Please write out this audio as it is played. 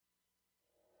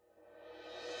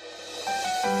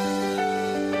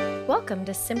Welcome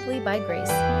to Simply by Grace,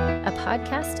 a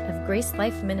podcast of Grace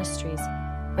Life Ministries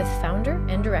with founder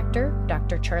and director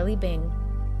Dr. Charlie Bing.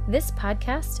 This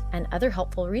podcast and other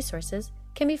helpful resources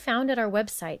can be found at our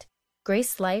website,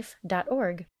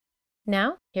 gracelife.org.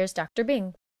 Now, here's Dr.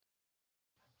 Bing.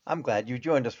 I'm glad you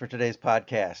joined us for today's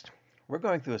podcast. We're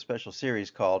going through a special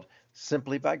series called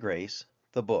Simply by Grace,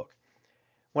 the book.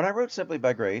 When I wrote Simply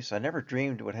by Grace, I never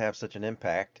dreamed it would have such an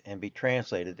impact and be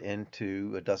translated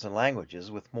into a dozen languages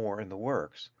with more in the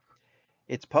works.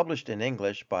 It's published in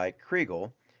English by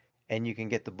Kregel, and you can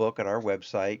get the book at our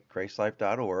website,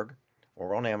 gracelife.org,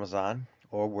 or on Amazon,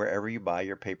 or wherever you buy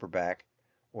your paperback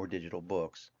or digital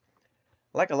books.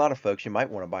 Like a lot of folks, you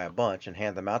might want to buy a bunch and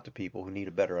hand them out to people who need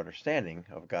a better understanding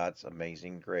of God's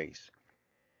amazing grace.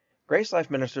 Grace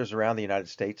Life ministers around the United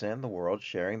States and the world,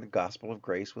 sharing the gospel of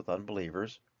grace with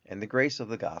unbelievers and the grace of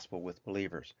the gospel with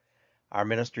believers. Our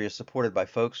ministry is supported by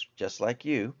folks just like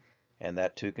you, and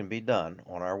that too can be done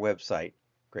on our website,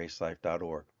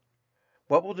 gracelife.org.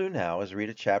 What we'll do now is read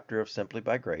a chapter of Simply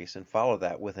by Grace and follow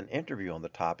that with an interview on the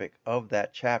topic of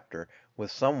that chapter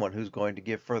with someone who's going to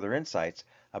give further insights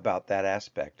about that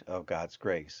aspect of God's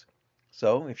grace.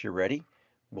 So, if you're ready,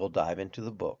 we'll dive into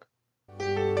the book.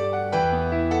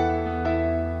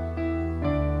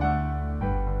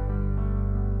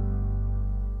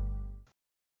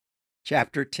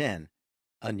 Chapter 10,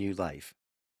 A New Life.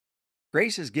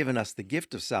 Grace has given us the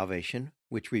gift of salvation,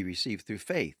 which we receive through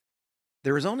faith.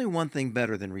 There is only one thing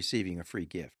better than receiving a free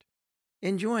gift: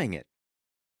 enjoying it.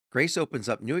 Grace opens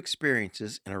up new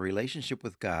experiences in a relationship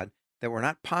with God that were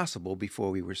not possible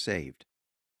before we were saved.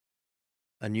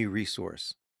 A new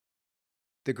resource.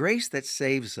 The grace that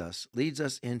saves us leads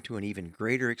us into an even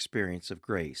greater experience of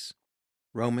grace.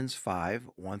 Romans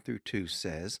 5, 1-2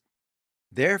 says,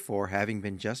 "Therefore, having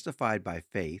been justified by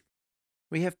faith,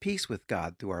 we have peace with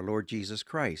God through our Lord Jesus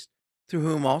Christ, through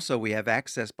whom also we have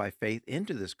access by faith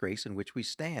into this grace in which we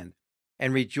stand,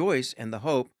 and rejoice in the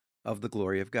hope of the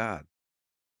glory of God."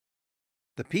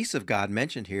 The peace of God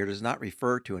mentioned here does not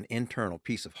refer to an internal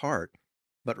peace of heart,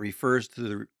 but refers to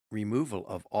the removal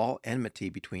of all enmity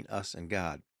between us and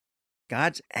God.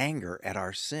 God's anger at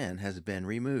our sin has been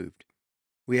removed.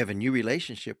 We have a new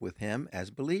relationship with Him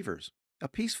as believers, a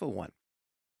peaceful one.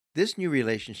 This new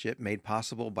relationship, made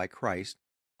possible by Christ,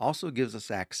 also gives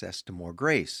us access to more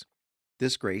grace.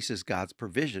 This grace is God's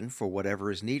provision for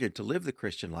whatever is needed to live the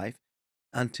Christian life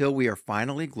until we are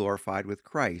finally glorified with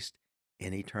Christ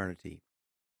in eternity.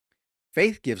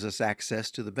 Faith gives us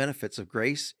access to the benefits of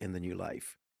grace in the new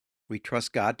life. We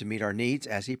trust God to meet our needs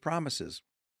as He promises.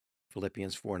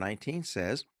 Philippians 4:19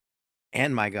 says,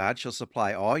 "And my God shall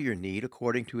supply all your need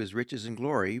according to His riches and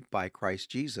glory by Christ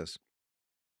Jesus."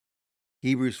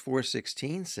 Hebrews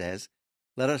 4:16 says,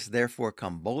 "Let us therefore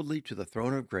come boldly to the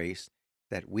throne of grace,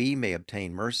 that we may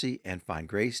obtain mercy and find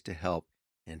grace to help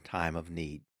in time of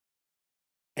need."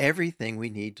 Everything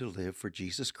we need to live for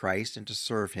Jesus Christ and to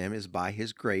serve Him is by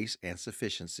His grace and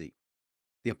sufficiency.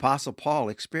 The Apostle Paul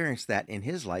experienced that in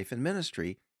his life and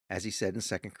ministry, as he said in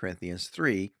 2 Corinthians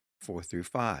 3,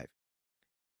 4-5.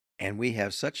 "And we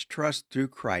have such trust through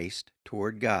Christ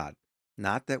toward God,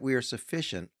 not that we are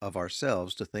sufficient of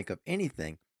ourselves to think of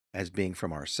anything as being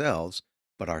from ourselves,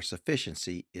 but our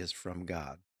sufficiency is from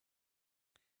God."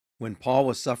 When Paul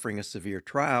was suffering a severe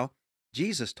trial,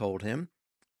 Jesus told him,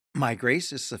 "My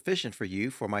grace is sufficient for you,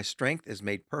 for my strength is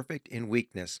made perfect in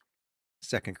weakness."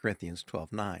 2 Corinthians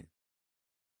 12:9.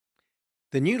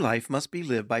 The new life must be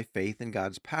lived by faith in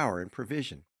God's power and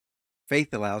provision.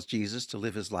 Faith allows Jesus to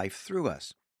live His life through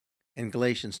us. In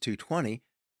Galatians 2:20,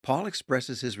 Paul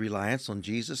expresses his reliance on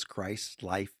Jesus Christ's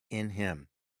life in him.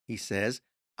 He says,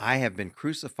 "I have been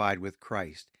crucified with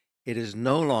Christ. It is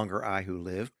no longer I who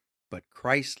live, but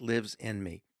Christ lives in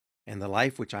me. And the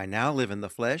life which I now live in the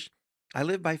flesh, I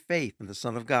live by faith in the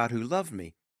Son of God who loved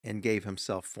me and gave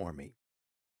Himself for me."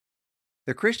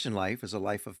 The Christian life is a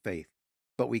life of faith,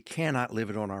 but we cannot live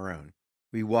it on our own.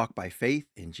 We walk by faith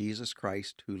in Jesus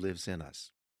Christ who lives in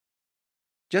us.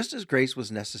 Just as grace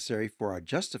was necessary for our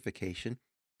justification,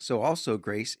 so also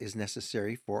grace is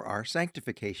necessary for our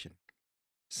sanctification.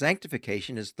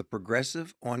 Sanctification is the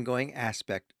progressive, ongoing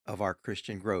aspect of our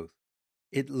Christian growth.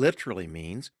 It literally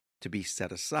means to be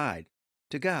set aside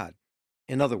to God.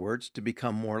 In other words, to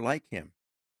become more like Him.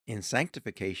 In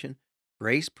sanctification,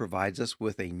 grace provides us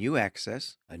with a new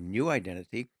access, a new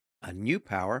identity, a new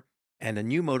power, and a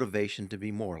new motivation to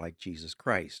be more like Jesus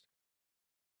Christ.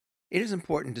 It is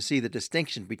important to see the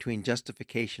distinction between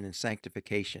justification and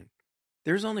sanctification.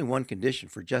 There is only one condition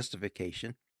for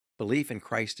justification: belief in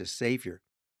Christ as Savior.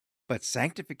 But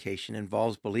sanctification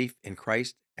involves belief in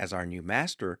Christ as our new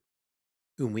Master,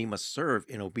 whom we must serve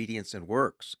in obedience and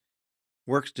works,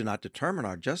 Works do not determine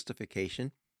our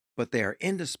justification, but they are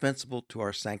indispensable to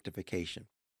our sanctification.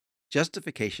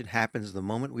 Justification happens the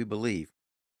moment we believe,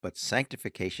 but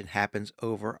sanctification happens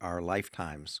over our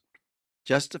lifetimes.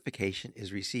 Justification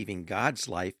is receiving God's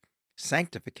life.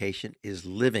 Sanctification is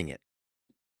living it.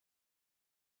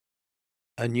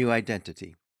 A new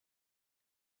identity.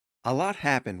 A lot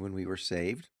happened when we were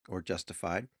saved or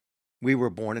justified. We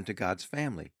were born into God's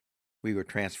family. We were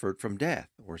transferred from death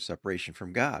or separation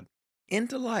from God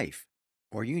into life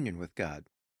or union with God.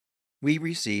 We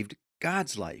received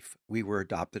God's life. We were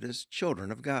adopted as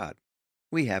children of God.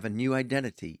 We have a new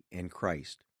identity in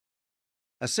Christ.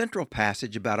 A central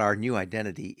passage about our new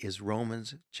identity is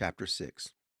Romans chapter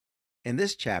 6. In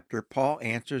this chapter, Paul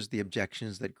answers the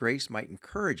objections that grace might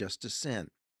encourage us to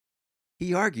sin.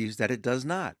 He argues that it does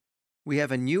not. We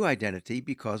have a new identity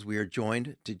because we are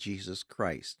joined to Jesus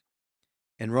Christ.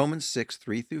 In Romans 6,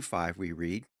 3-5, we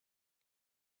read,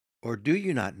 "Or do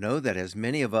you not know that as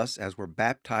many of us as were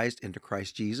baptized into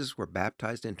Christ Jesus were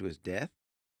baptized into his death?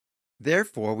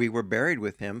 Therefore we were buried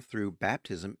with him through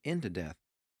baptism into death,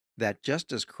 that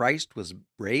just as Christ was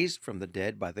raised from the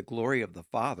dead by the glory of the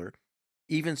Father,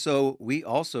 even so we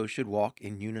also should walk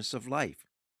in newness of life.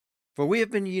 For we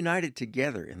have been united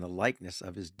together in the likeness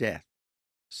of his death.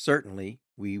 Certainly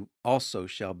we also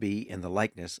shall be in the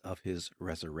likeness of his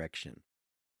resurrection."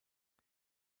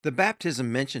 The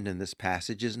baptism mentioned in this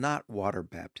passage is not water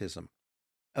baptism.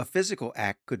 A physical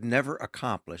act could never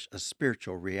accomplish a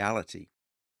spiritual reality.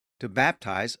 To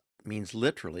baptize means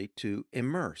literally to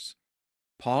immerse.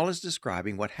 Paul is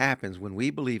describing what happens when we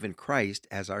believe in Christ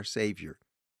as our Savior.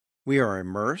 We are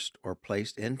immersed or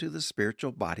placed into the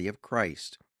spiritual body of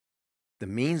Christ. The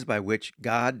means by which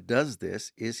God does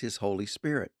this is his Holy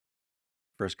Spirit.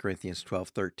 1 Corinthians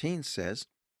 12:13 says,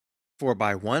 "For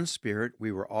by one Spirit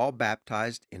we were all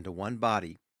baptized into one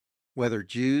body, whether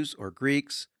Jews or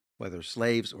Greeks, whether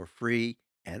slaves or free,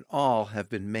 and all have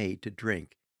been made to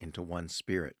drink into one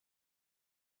Spirit."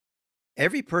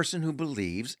 Every person who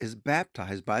believes is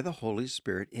baptized by the Holy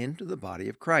Spirit into the body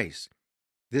of Christ.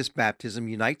 This baptism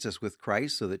unites us with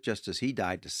Christ so that just as he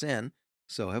died to sin,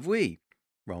 so have we.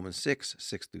 Romans 6,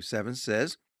 6-7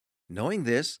 says, "Knowing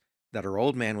this, that our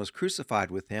old man was crucified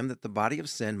with him, that the body of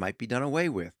sin might be done away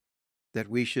with, that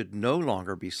we should no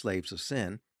longer be slaves of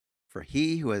sin, for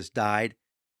he who has died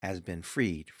has been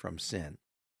freed from sin."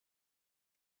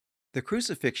 The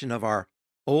crucifixion of our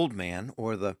old man,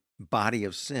 or the body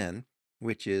of sin,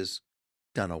 which is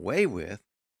done away with,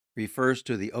 refers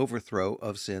to the overthrow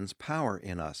of sin's power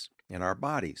in us, in our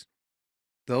bodies.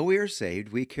 Though we are saved,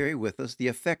 we carry with us the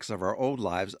effects of our old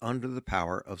lives under the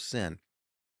power of sin.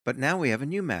 But now we have a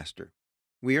new master.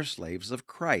 We are slaves of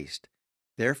Christ.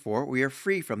 Therefore, we are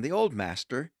free from the old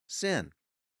master, sin.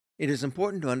 It is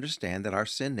important to understand that our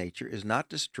sin nature is not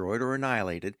destroyed or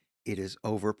annihilated, it is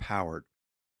overpowered.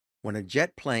 When a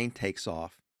jet plane takes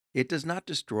off, it does not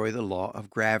destroy the law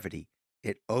of gravity.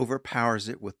 It overpowers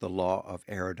it with the law of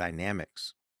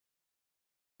aerodynamics.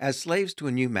 As slaves to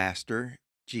a new master,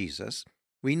 Jesus,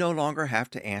 we no longer have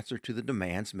to answer to the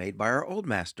demands made by our old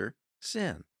master,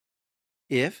 sin.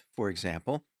 If, for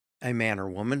example, a man or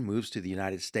woman moves to the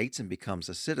United States and becomes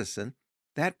a citizen,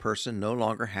 that person no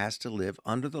longer has to live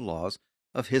under the laws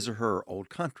of his or her old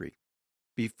country.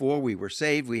 Before we were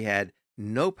saved, we had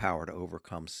no power to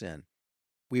overcome sin.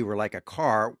 We were like a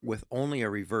car with only a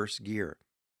reverse gear.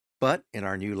 But in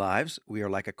our new lives, we are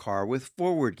like a car with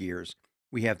forward gears.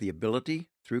 We have the ability,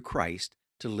 through Christ,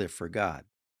 to live for God.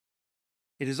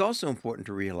 It is also important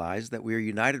to realize that we are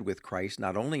united with Christ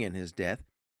not only in his death,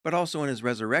 but also in his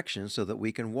resurrection so that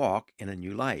we can walk in a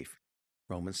new life.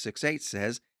 Romans 6:8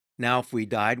 says, "Now if we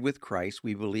died with Christ,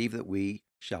 we believe that we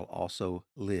shall also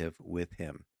live with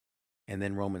him." And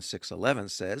then Romans 6:11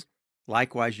 says,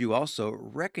 "Likewise you also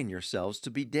reckon yourselves to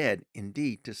be dead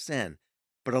indeed to sin,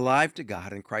 but alive to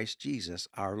God in Christ Jesus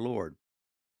our Lord."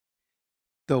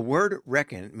 The word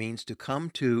reckon means to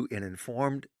come to an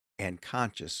informed and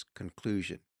conscious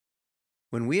conclusion.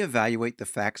 When we evaluate the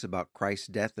facts about Christ's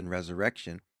death and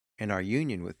resurrection and our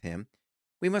union with him,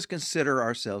 we must consider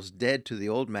ourselves dead to the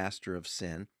old master of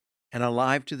sin and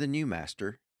alive to the new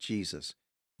master, Jesus.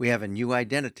 We have a new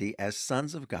identity as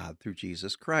sons of God through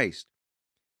Jesus Christ.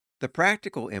 The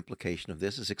practical implication of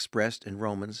this is expressed in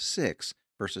Romans 6,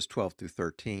 verses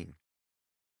 12-13.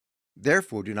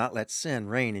 "Therefore do not let sin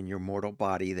reign in your mortal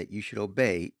body, that you should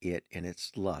obey it in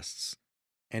its lusts.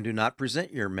 And do not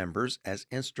present your members as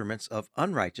instruments of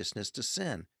unrighteousness to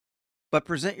sin, but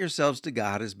present yourselves to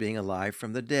God as being alive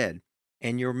from the dead,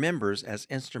 and your members as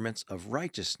instruments of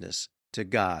righteousness to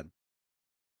God."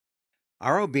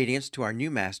 Our obedience to our new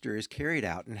master is carried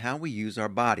out in how we use our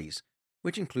bodies.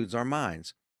 which includes our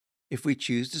minds. If we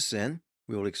choose to sin,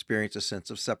 we will experience a sense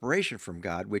of separation from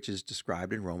God, which is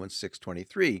described in Romans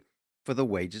 6:23, for the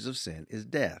wages of sin is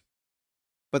death.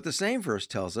 But the same verse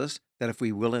tells us that if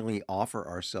we willingly offer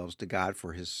ourselves to God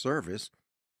for his service,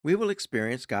 we will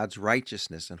experience God's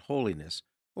righteousness and holiness,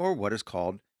 or what is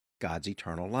called God's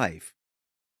eternal life.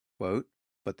 Quote,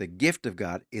 but the gift of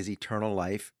God is eternal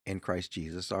life in Christ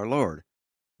Jesus our Lord.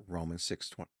 Romans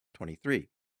 6:23.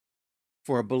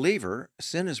 For a believer,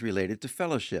 sin is related to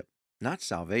fellowship, not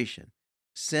salvation.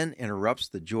 Sin interrupts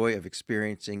the joy of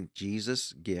experiencing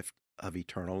Jesus' gift of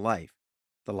eternal life,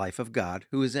 the life of God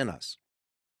who is in us.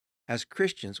 As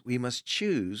Christians, we must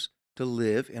choose to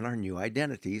live in our new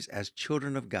identities as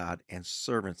children of God and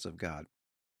servants of God.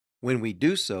 When we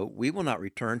do so, we will not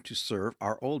return to serve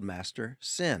our old master,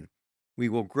 sin. We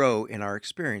will grow in our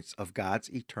experience of God's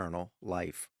eternal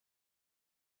life.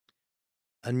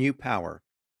 A new power.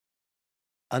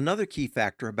 Another key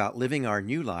factor about living our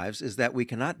new lives is that we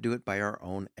cannot do it by our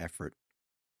own effort.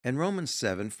 In Romans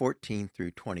 7:14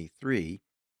 through 23,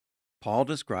 Paul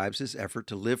describes his effort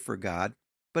to live for God,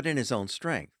 but in his own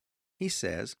strength. He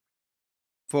says,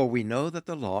 for we know that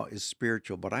the law is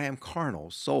spiritual, but I am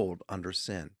carnal, sold under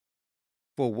sin.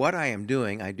 For what I am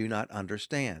doing I do not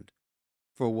understand.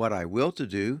 For what I will to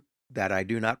do, that I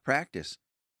do not practice,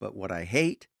 but what I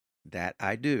hate, that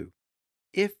I do.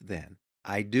 If then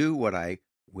I do what I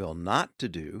will not to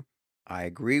do, I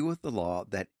agree with the law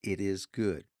that it is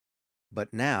good.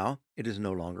 But now it is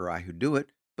no longer I who do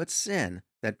it, but sin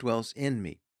that dwells in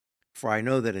me. For I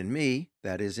know that in me,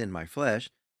 that is, in my flesh,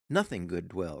 nothing good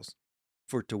dwells.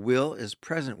 For to will is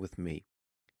present with me,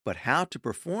 but how to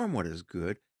perform what is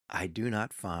good I do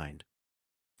not find.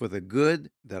 For the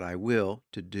good that I will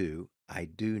to do, I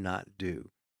do not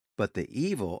do. But the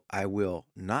evil I will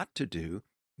not to do,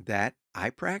 that I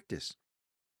practice.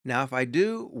 Now if I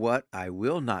do what I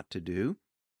will not to do,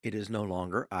 it is no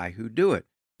longer I who do it,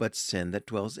 but sin that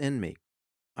dwells in me.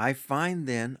 I find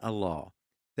then a law,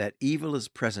 that evil is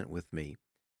present with me,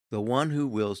 the one who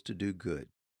wills to do good.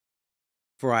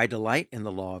 For I delight in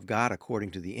the law of God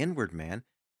according to the inward man,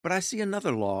 but I see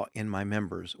another law in my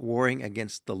members, warring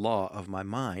against the law of my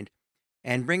mind,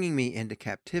 and bringing me into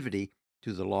captivity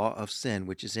to the law of sin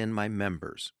which is in my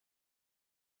members.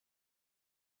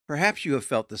 Perhaps you have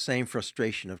felt the same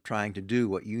frustration of trying to do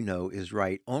what you know is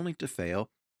right only to fail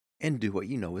and do what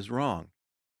you know is wrong.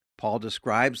 Paul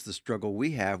describes the struggle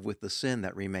we have with the sin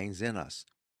that remains in us.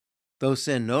 Though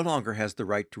sin no longer has the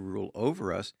right to rule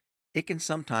over us, it can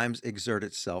sometimes exert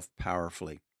itself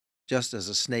powerfully. Just as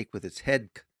a snake with its head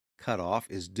cut off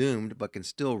is doomed but can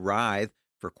still writhe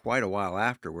for quite a while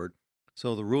afterward,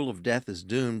 so the rule of death is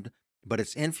doomed, but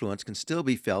its influence can still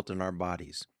be felt in our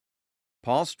bodies.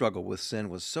 Paul's struggle with sin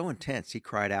was so intense he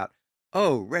cried out,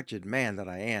 "Oh, wretched man that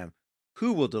I am,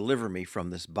 who will deliver me from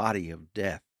this body of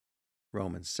death?"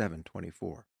 Romans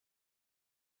 7:24.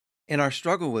 In our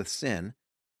struggle with sin,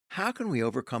 how can we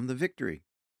overcome the victory?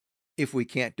 If we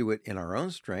can't do it in our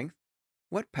own strength,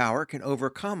 what power can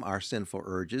overcome our sinful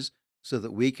urges so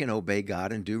that we can obey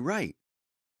God and do right?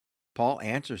 Paul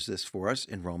answers this for us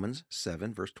in Romans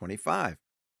 7, verse 25.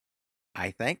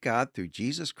 I thank God through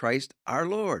Jesus Christ our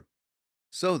Lord.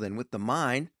 So then, with the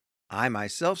mind, I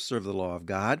myself serve the law of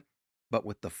God, but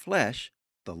with the flesh,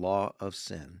 the law of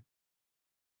sin.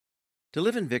 To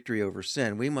live in victory over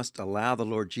sin, we must allow the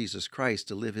Lord Jesus Christ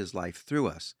to live his life through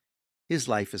us. His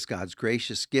life is God's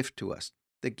gracious gift to us,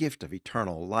 the gift of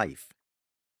eternal life.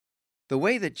 The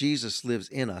way that Jesus lives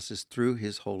in us is through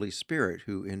his Holy Spirit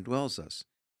who indwells us.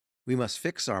 We must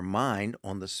fix our mind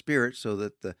on the Spirit so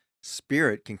that the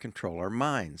Spirit can control our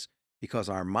minds, because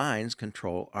our minds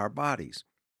control our bodies.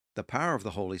 The power of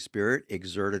the Holy Spirit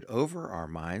exerted over our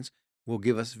minds will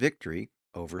give us victory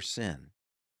over sin.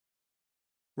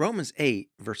 Romans 8,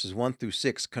 verses 1 through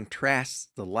 6 contrasts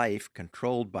the life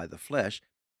controlled by the flesh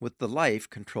with the life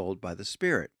controlled by the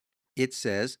Spirit. It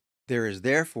says, there is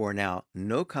therefore now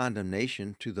no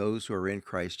condemnation to those who are in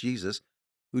Christ Jesus,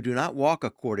 who do not walk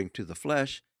according to the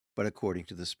flesh, but according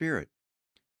to the Spirit.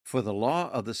 For the law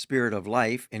of the Spirit of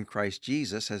life in Christ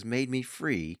Jesus has made me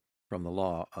free from the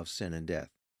law of sin and death.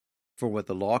 For what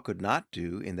the law could not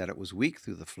do, in that it was weak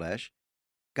through the flesh,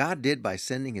 God did by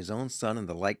sending his own Son in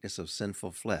the likeness of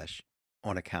sinful flesh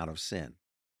on account of sin.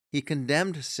 He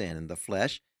condemned sin in the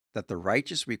flesh, that the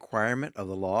righteous requirement of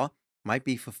the law might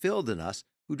be fulfilled in us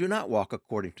who do not walk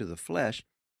according to the flesh,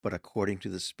 but according to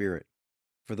the Spirit.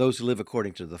 For those who live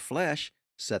according to the flesh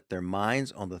set their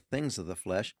minds on the things of the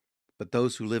flesh, but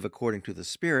those who live according to the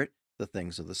Spirit, the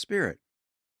things of the Spirit.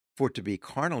 For to be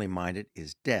carnally minded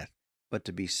is death, but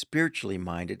to be spiritually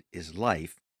minded is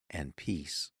life and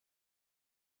peace.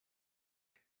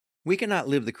 We cannot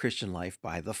live the Christian life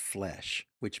by the flesh,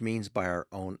 which means by our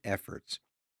own efforts.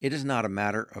 It is not a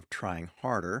matter of trying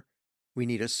harder. We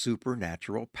need a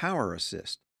supernatural power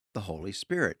assist, the Holy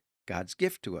Spirit, God's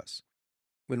gift to us.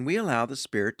 When we allow the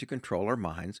Spirit to control our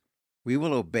minds, we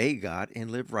will obey God and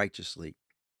live righteously.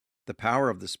 The power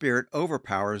of the Spirit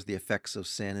overpowers the effects of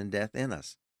sin and death in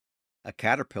us. A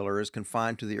caterpillar is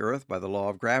confined to the earth by the law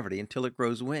of gravity until it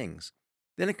grows wings.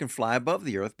 Then it can fly above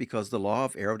the earth because the law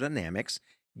of aerodynamics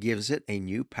gives it a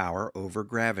new power over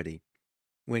gravity.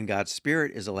 When God's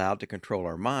Spirit is allowed to control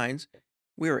our minds,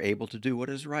 we are able to do what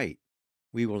is right.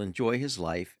 We will enjoy His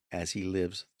life as He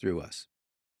lives through us.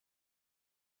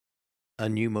 A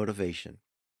new motivation.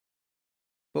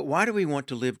 But why do we want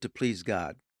to live to please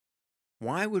God?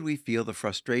 Why would we feel the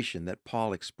frustration that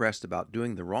Paul expressed about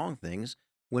doing the wrong things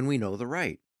when we know the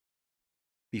right?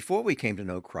 Before we came to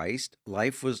know Christ,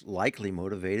 life was likely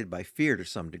motivated by fear to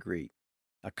some degree,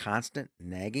 a constant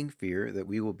nagging fear that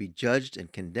we will be judged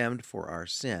and condemned for our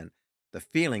sin, the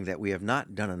feeling that we have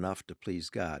not done enough to please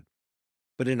God.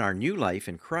 But in our new life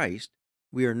in Christ,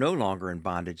 we are no longer in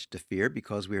bondage to fear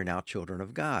because we are now children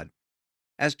of God.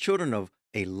 As children of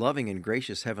a loving and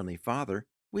gracious Heavenly Father,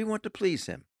 we want to please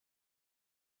Him.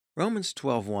 Romans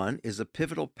 12:1 is a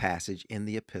pivotal passage in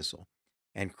the epistle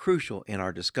and crucial in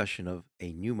our discussion of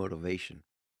a new motivation.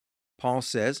 Paul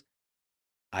says,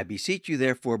 I beseech you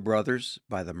therefore, brothers,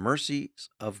 by the mercies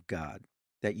of God,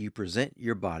 that you present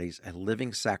your bodies a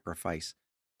living sacrifice,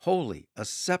 holy,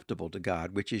 acceptable to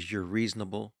God, which is your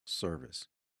reasonable service.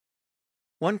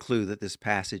 One clue that this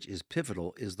passage is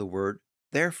pivotal is the word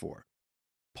therefore.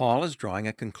 Paul is drawing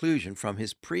a conclusion from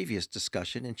his previous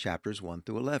discussion in chapters 1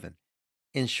 through 11.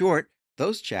 In short,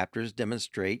 those chapters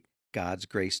demonstrate God's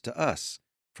grace to us,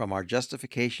 from our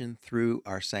justification through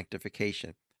our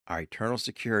sanctification, our eternal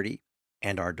security,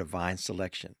 and our divine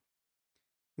selection.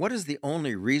 What is the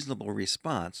only reasonable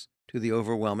response to the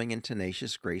overwhelming and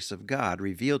tenacious grace of God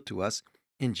revealed to us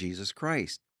in Jesus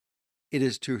Christ? It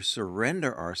is to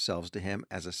surrender ourselves to Him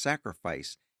as a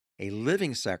sacrifice, a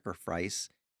living sacrifice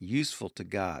useful to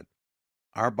God.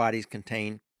 Our bodies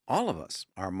contain all of us,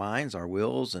 our minds, our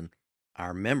wills, and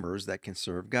our members that can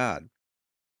serve God.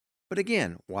 But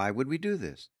again, why would we do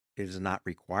this? It is not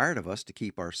required of us to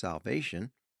keep our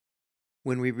salvation.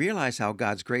 When we realize how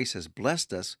God's grace has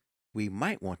blessed us, we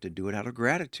might want to do it out of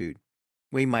gratitude.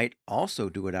 We might also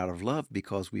do it out of love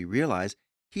because we realize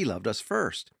He loved us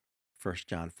first. 1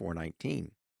 John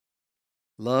 4:19.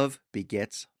 Love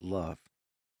begets love.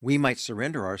 We might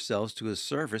surrender ourselves to His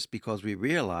service because we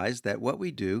realize that what we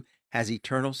do has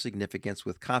eternal significance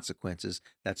with consequences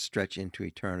that stretch into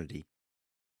eternity.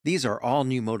 These are all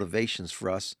new motivations for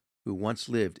us who once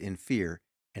lived in fear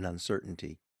and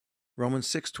uncertainty. Romans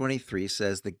 6:23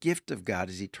 says, the gift of God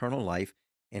is eternal life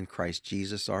in Christ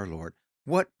Jesus our Lord.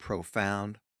 What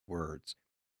profound words!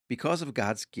 Because of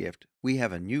God's gift, we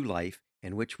have a new life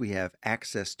in which we have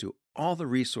access to all the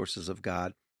resources of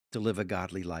God to live a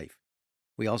godly life.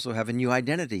 We also have a new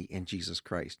identity in Jesus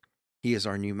Christ. He is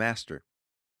our new master.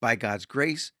 By God's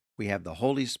grace, we have the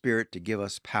Holy Spirit to give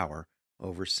us power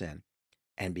over sin.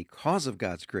 And because of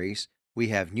God's grace, we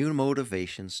have new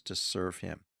motivations to serve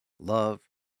Him: love,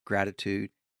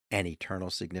 gratitude, and eternal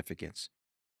significance.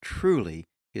 Truly,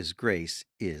 His grace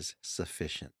is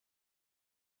sufficient.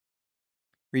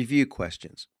 Review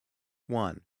questions.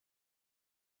 1.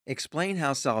 Explain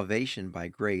how salvation by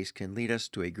grace can lead us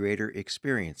to a greater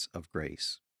experience of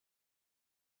grace.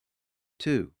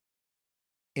 2.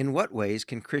 In what ways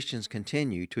can Christians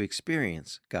continue to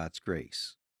experience God's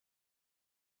grace?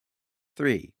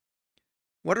 3.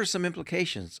 What are some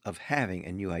implications of having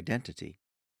a new identity?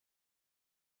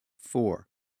 4.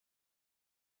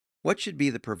 What should be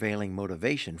the prevailing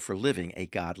motivation for living a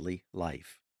godly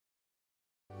life?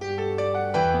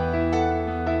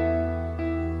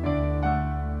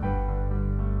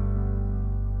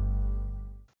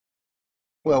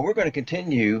 Well, we're going to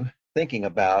continue thinking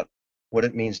about what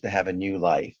it means to have a new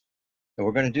life. And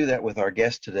we're going to do that with our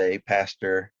guest today,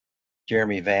 Pastor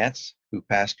Jeremy Vance, who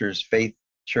pastors Faith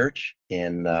Church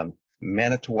in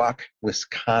Manitowoc,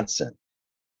 Wisconsin.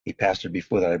 He pastored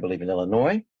before that, I believe, in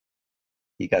Illinois.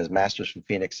 He got his master's from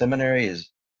Phoenix Seminary,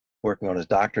 is working on his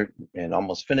doctorate and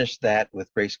almost finished that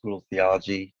with Grace School of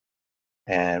Theology.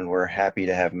 And we're happy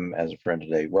to have him as a friend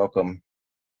today. Welcome,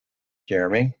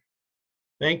 Jeremy.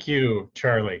 Thank you,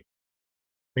 Charlie.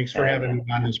 Thanks for having me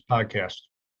on this podcast.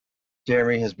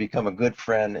 Jeremy has become a good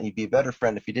friend. He'd be a better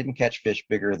friend if he didn't catch fish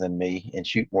bigger than me and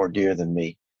shoot more deer than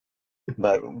me.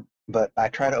 But I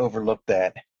try to overlook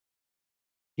that.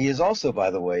 He is also, by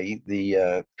the way,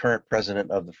 the current president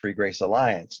of the Free Grace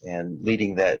Alliance and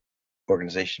leading that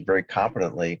organization very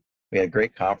competently. We had a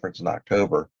great conference in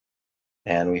October,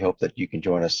 and we hope that you can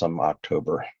join us some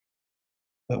October.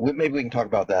 But maybe we can talk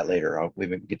about that later. We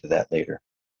can get to that later.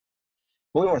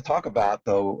 What we want to talk about,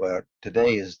 though,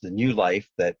 today is the new life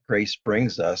that grace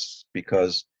brings us,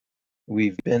 because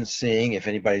we've been seeing, if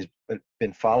anybody's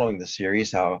been following the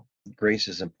series, how grace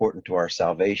is important to our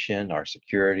salvation, our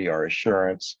security, our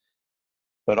assurance.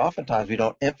 But oftentimes we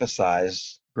don't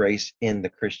emphasize grace in the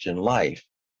Christian life.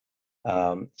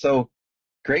 So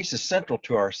grace is central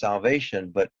to our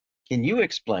salvation, but can you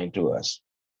explain to us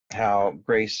how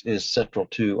grace is central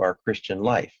to our Christian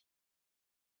life?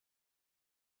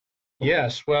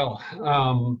 Yes, well,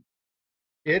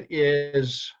 it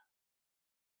is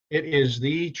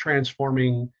the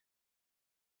transforming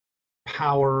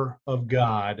power of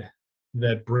God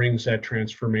that brings that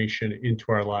transformation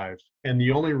into our lives. And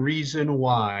the only reason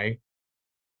why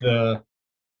the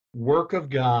work of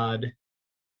God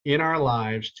in our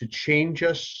lives to change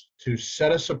us, to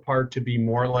set us apart to be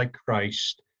more like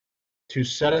Christ, to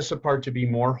set us apart to be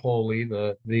more holy,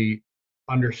 the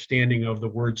understanding of the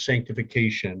word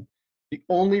sanctification, the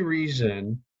only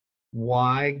reason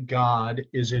why God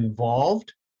is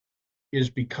involved is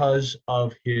because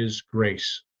of his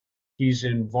grace. He's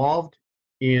involved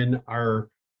in our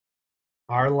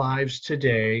lives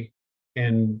today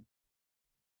and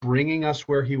bringing us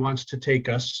where he wants to take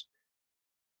us.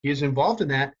 He is involved in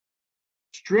that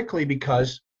strictly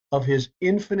because of his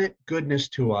infinite goodness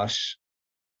to us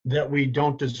that we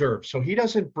don't deserve. So he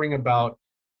doesn't bring about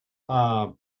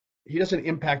he doesn't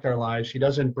impact our lives. He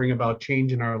doesn't bring about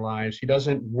change in our lives. He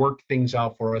doesn't work things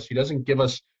out for us. He doesn't give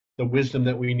us the wisdom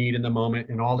that we need in the moment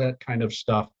and all that kind of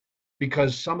stuff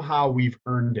because somehow we've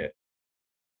earned it.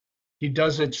 He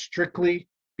does it strictly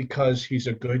because he's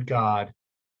a good God.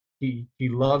 He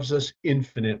loves us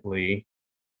infinitely,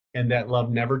 and that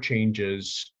love never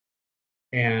changes.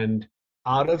 And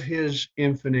out of his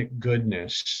infinite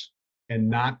goodness, and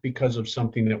not because of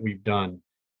something that we've done,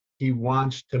 he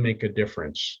wants to make a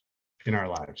difference in our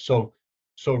lives. So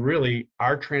really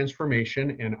our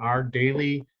transformation and our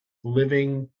daily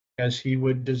living as he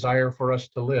would desire for us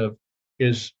to live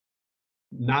is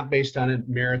not based on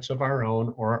merits of our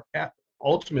own or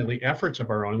ultimately efforts of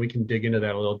our own. We can dig into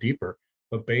that a little deeper,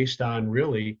 but based on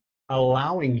really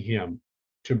allowing him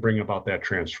to bring about that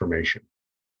transformation.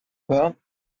 Well,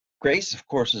 grace, of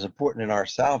course, is important in our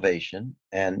salvation.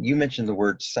 And you mentioned the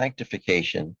word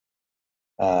sanctification.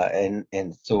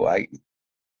 And so I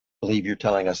believe you're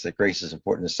telling us that grace is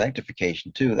important to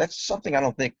sanctification too. That's something I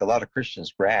don't think a lot of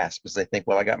Christians grasp, because they think,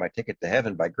 well, I got my ticket to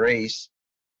heaven by grace,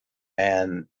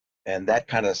 and that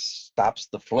kind of stops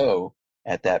the flow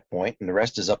at that point, and the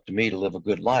rest is up to me to live a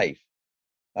good life.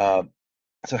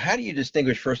 So how do you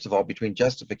distinguish, first of all, between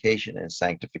justification and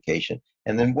sanctification?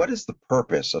 And then what is the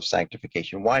purpose of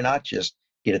sanctification? Why not just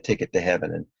get a ticket to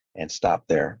heaven and stop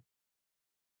there?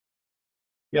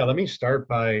 Yeah, let me start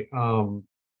by,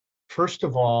 first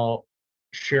of all,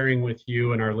 sharing with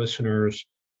you and our listeners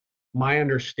my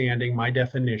understanding, my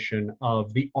definition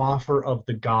of the offer of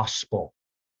the gospel.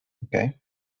 Okay.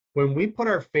 When we put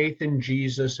our faith in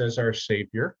Jesus as our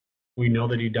Savior, we know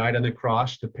that he died on the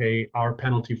cross to pay our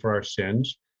penalty for our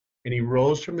sins, and he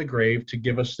rose from the grave to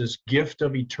give us this gift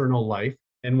of eternal life,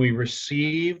 and we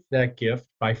receive that gift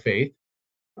by faith.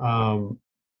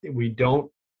 We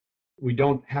don't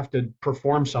have to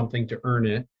perform something to earn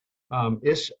it.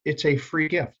 It's a free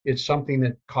gift. It's something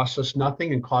that costs us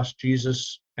nothing and costs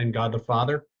Jesus and God the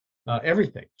Father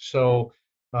everything. So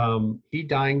he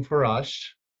dying for us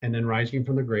and then rising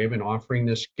from the grave and offering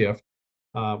this gift,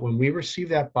 when we receive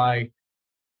that by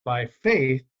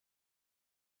faith,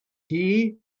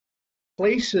 he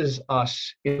places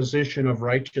us in a position of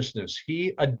righteousness.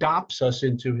 He adopts us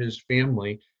into his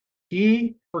family.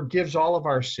 He forgives all of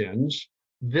our sins.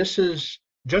 This is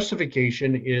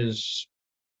justification is,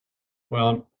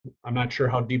 well, I'm not sure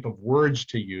how deep of words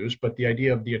to use, but the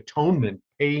idea of the atonement,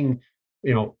 paying,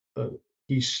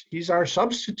 he's our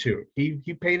substitute.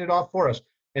 He paid it all for us.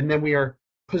 And then we are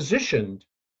positioned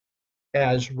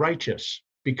as righteous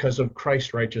because of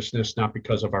Christ's righteousness, not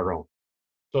because of our own.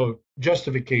 So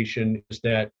justification is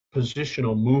that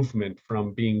positional movement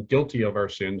from being guilty of our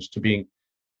sins to being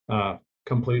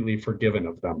completely forgiven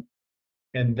of them.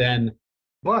 And then,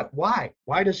 but why?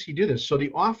 Why does he do this? So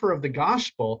the offer of the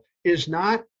gospel is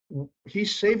not,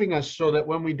 he's saving us so that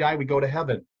when we die, we go to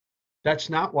heaven. That's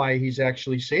not why he's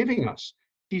actually saving us.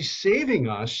 He's saving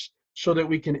us so that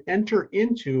we can enter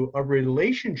into a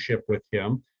relationship with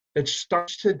him that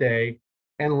starts today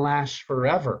and lasts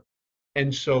forever.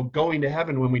 And so going to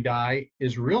heaven when we die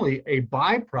is really a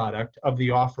byproduct of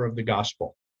the offer of the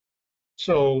gospel.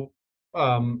 So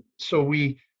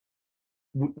we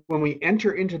when we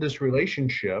enter into this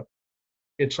relationship,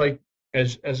 it's like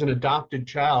as an adopted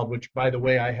child, which by the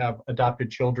way, I have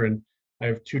adopted children. I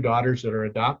have two daughters that are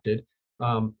adopted.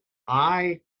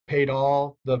 I paid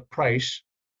all the price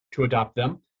to adopt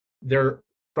them. They're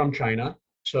from China.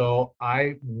 So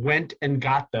I went and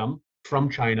got them from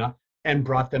China and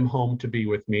brought them home to be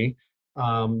with me.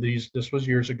 This was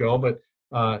years ago, but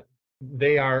I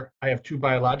have two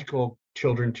biological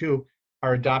children too.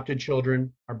 Our adopted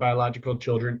children, our biological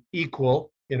children,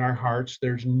 equal in our hearts.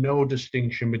 There's no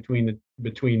distinction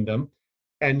between them.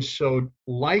 And so,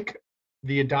 like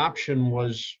the adoption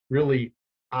was really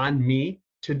on me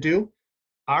to do,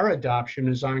 our adoption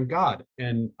is on God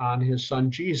and on his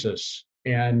son Jesus.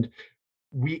 And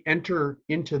we enter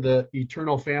into the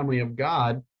eternal family of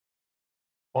God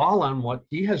all on what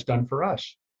he has done for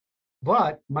us.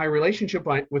 But my relationship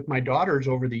with my daughters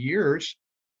over the years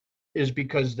is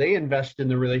because they invest in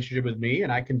the relationship with me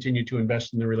and I continue to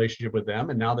invest in the relationship with them.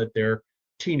 And now that they're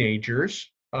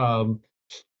teenagers,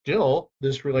 still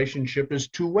this relationship is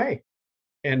two-way.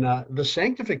 And the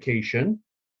sanctification,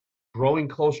 growing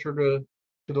closer to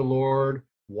the Lord,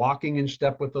 walking in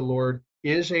step with the Lord,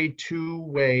 is a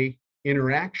two-way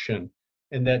interaction.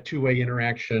 And that two-way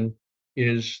interaction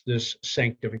is this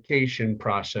sanctification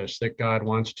process that God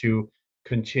wants to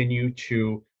continue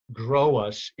to grow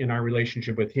us in our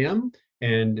relationship with him.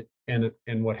 And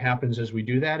what happens as we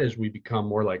do that is we become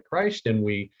more like Christ, and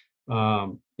we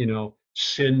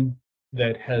sin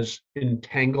that has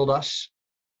entangled us,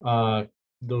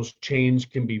 those chains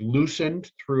can be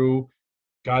loosened through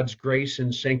God's grace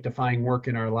and sanctifying work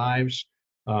in our lives,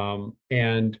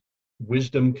 and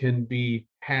wisdom can be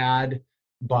had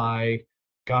by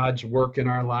God's work in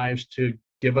our lives to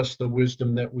give us the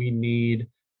wisdom that we need,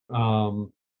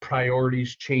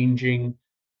 priorities changing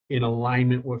in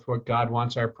alignment with what God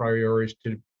wants our priorities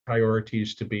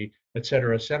to be, et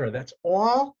cetera, et cetera. That's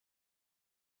all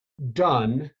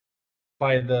done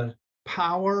by the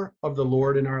power of the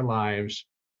Lord in our lives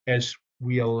as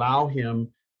we allow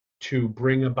him to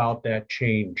bring about that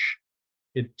change.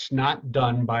 It's not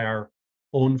done by our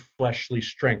own fleshly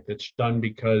strength. It's done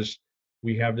because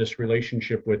we have this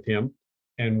relationship with him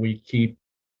and we keep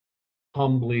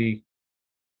humbly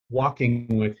walking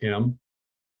with him,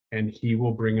 and he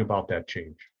will bring about that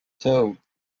change. So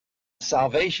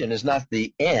salvation is not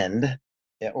the end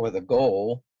or the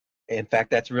goal. In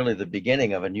fact, that's really the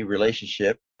beginning of a new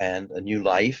relationship and a new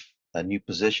life, a new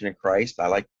position in Christ. I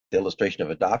like the illustration of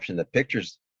adoption that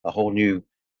pictures a whole new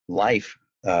life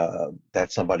that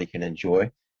somebody can enjoy.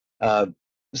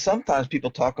 Sometimes people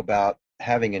talk about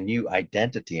having a new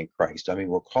identity in Christ. I mean,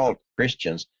 we're called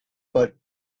Christians, but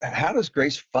how does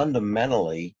grace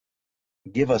fundamentally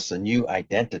give us a new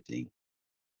identity,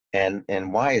 and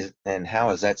how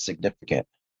is that significant?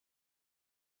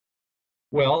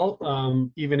 Well,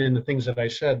 even in the things that I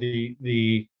said,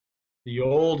 the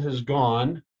old has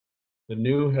gone, the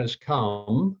new has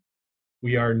come.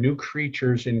 We are new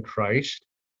creatures in Christ.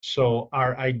 So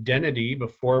our identity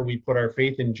before we put our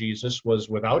faith in Jesus was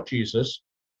without Jesus,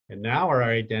 and now our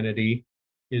identity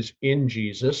is in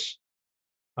Jesus.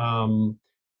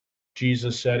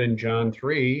 Jesus said in John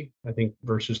 3, I think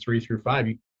verses 3 through 5,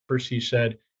 first he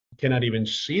said, you cannot even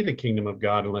see the kingdom of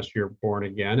God unless you're born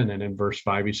again. And then in verse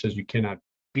 5, he says, you cannot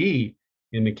be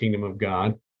in the kingdom of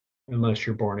God unless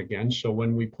you're born again. So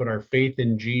when we put our faith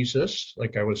in Jesus,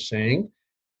 like I was saying,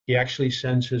 he actually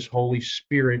sends his Holy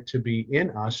Spirit to be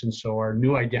in us. And so our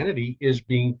new identity is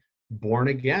being born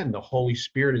again. The Holy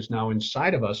Spirit is now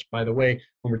inside of us. By the way,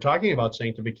 when we're talking about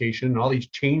sanctification and all these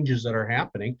changes that are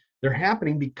happening, they're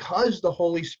happening because the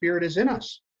Holy Spirit is in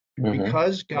us,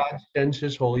 because God sends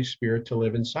his Holy Spirit to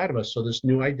live inside of us. So this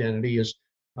new identity is,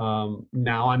 now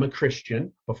I'm a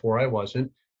Christian. Before I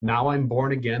wasn't. Now I'm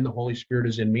born again. The Holy Spirit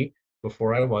is in me.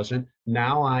 Before I wasn't.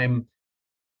 Now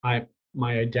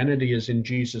my identity is in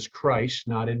Jesus Christ,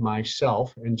 not in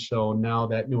myself. And so now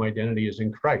that new identity is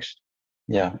in Christ.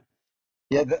 Yeah.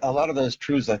 A lot of those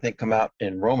truths, I think, come out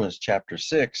in Romans chapter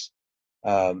 6.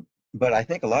 But I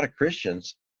think a lot of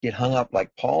Christians get hung up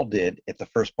like Paul did at the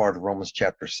first part of Romans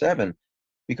chapter 7,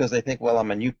 because they think, well,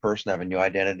 I'm a new person, I have a new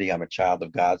identity, I'm a child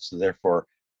of God, so therefore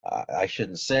I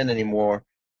shouldn't sin anymore,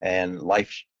 and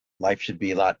life should be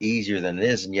a lot easier than it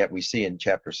is. And yet we see in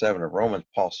chapter 7 of Romans,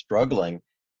 Paul struggling.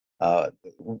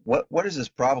 What is this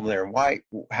problem there, and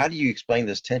how do you explain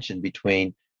this tension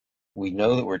between we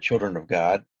know that we're children of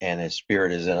God and his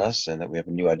Spirit is in us and that we have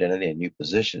a new identity, a new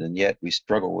position, and yet we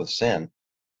struggle with sin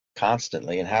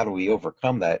constantly? And how do we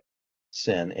overcome that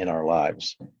sin in our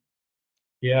lives?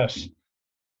 Yes.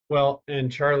 Well, and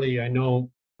Charlie, I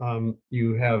know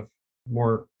you have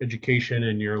more education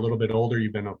and you're a little bit older.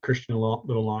 You've been a Christian a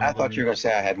little longer I than thought you were going to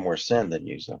say I had more sin than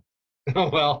you. So,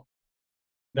 well,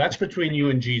 that's between you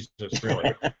and Jesus,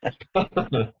 really.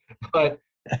 But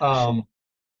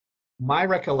my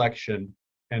recollection,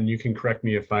 and you can correct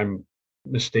me if I'm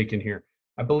mistaken here,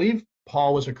 I believe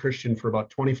Paul was a Christian for about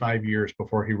 25 years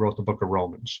before he wrote the book of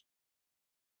Romans.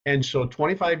 And so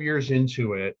 25 years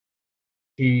into it,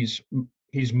 he's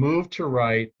moved to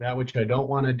write that which I don't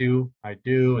want to do, I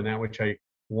do, and that which I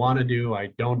want to do, I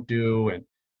don't do.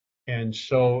 And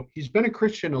so he's been a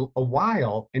Christian a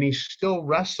while, and he still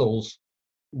wrestles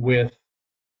with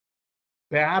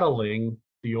battling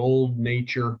the old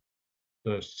nature,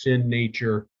 the sin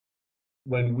nature.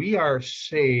 When we are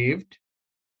saved,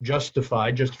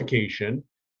 justification,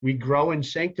 we grow in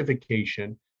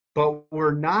sanctification, but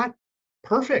we're not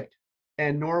perfect,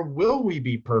 and nor will we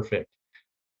be perfect.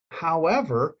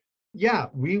 However, yeah,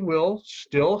 we will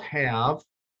still have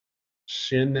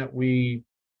sin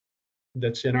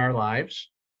that's in our lives.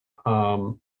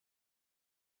 I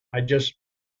just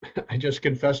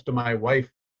confessed to my wife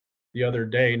the other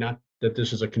day, not that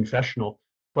this is a confessional,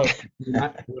 but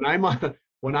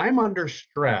when I'm under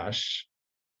stress,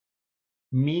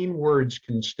 mean words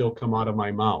can still come out of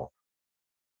my mouth.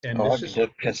 And I've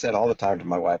said all the time to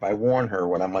my wife, I warn her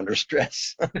when I'm under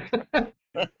stress.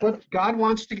 But God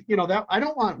wants to, that I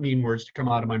don't want mean words to come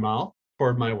out of my mouth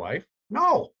toward my wife.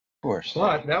 No. Of course.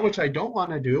 But that which I don't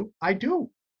want to do, I do.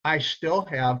 I still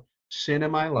have sin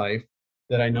in my life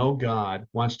that I know God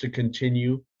wants to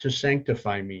continue to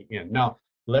sanctify me in. Now,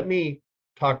 let me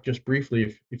talk just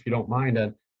briefly, if you don't mind,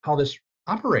 on how this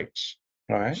operates.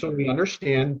 All right. So we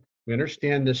understand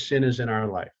this sin is in our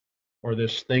life, or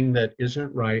this thing that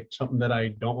isn't right, something that I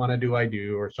don't want to do, I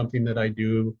do, or something that I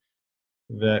do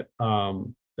that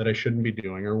I shouldn't be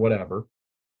doing, or whatever.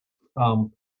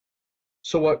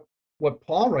 So what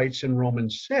Paul writes in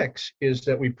Romans 6 is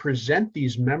that we present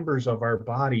these members of our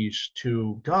bodies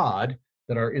to God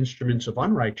that are instruments of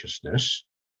unrighteousness.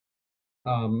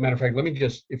 Matter of fact, let me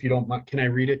just, if you don't mind, can I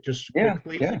read it just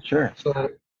quickly? Yeah, sure.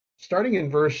 So starting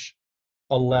in verse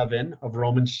 11 of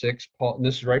Romans 6, Paul, and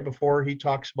this is right before he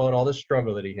talks about all the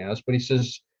struggle that he has, but he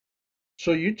says,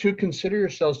 so you too consider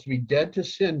yourselves to be dead to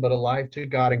sin, but alive to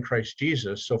God in Christ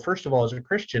Jesus. So first of all, as a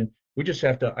Christian, we just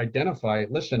have to identify,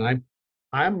 listen,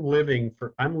 I'm living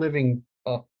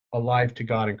alive to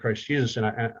God in Christ Jesus.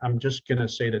 And I'm just going to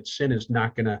say that sin is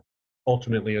not going to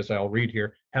ultimately, as I'll read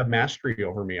here, have mastery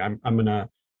over me. I'm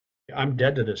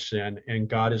dead to this sin, and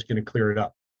God is going to clear it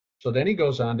up. So then he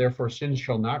goes on, therefore sin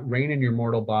shall not reign in your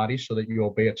mortal body so that you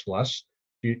obey its lusts.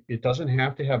 It doesn't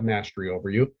have to have mastery over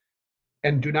you.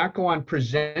 And do not go on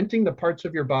presenting the parts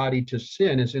of your body to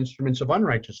sin as instruments of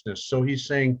unrighteousness. So he's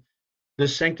saying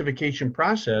this sanctification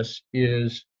process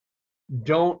is,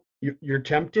 you're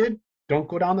tempted, don't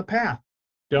go down the path.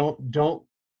 Don't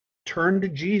turn to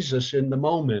Jesus in the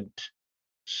moment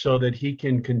so that he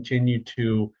can continue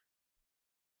to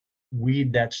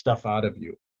weed that stuff out of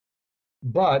you.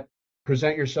 But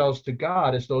present yourselves to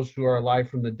God as those who are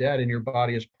alive from the dead, and your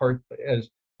body as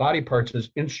body parts as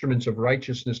instruments of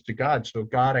righteousness to God. So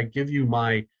God, I give you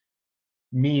my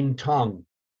mean tongue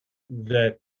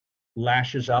that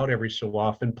lashes out every so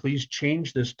often. Please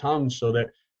change this tongue so that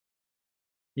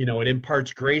it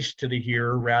imparts grace to the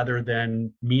hearer rather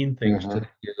than mean things to the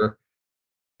hearer.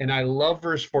 And I love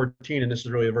verse 14, and this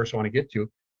is really the verse I want to get to.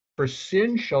 For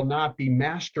sin shall not be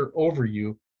master over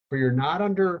you, for you're not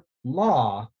under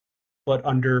law, but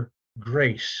under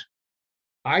grace.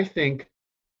 I think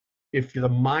if the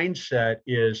mindset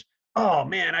is, oh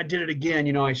man, I did it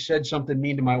again. I said something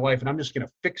mean to my wife, and I'm just going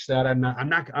to fix that. I'm going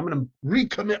to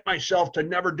recommit myself to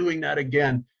never doing that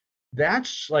again.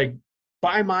 That's like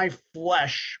by my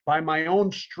flesh, by my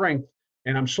own strength.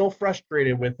 And I'm so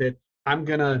frustrated with it.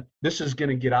 This is going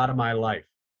to get out of my life.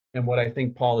 And what I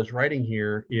think Paul is writing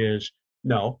here is,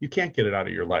 no, you can't get it out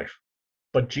of your life,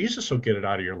 but Jesus will get it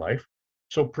out of your life.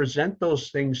 So present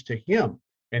those things to him,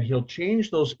 and he'll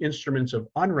change those instruments of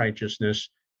unrighteousness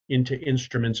into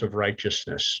instruments of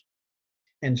righteousness.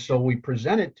 And so we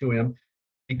present it to him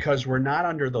because we're not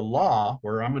under the law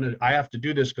where I have to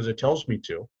do this because it tells me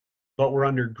to, but we're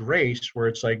under grace where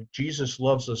it's like Jesus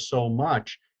loves us so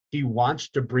much, he wants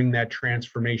to bring that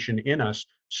transformation in us.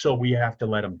 So we have to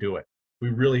let him do it. We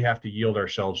really have to yield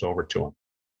ourselves over to him.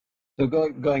 So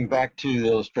going back to the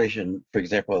illustration, for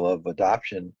example, of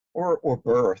adoption or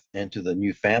birth into the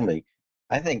new family,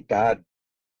 I think God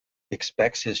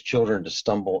expects his children to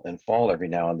stumble and fall every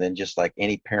now and then, just like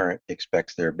any parent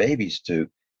expects their babies to.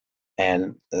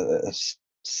 And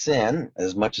sin,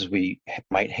 as much as we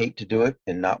might hate to do it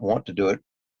and not want to do it,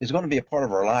 is going to be a part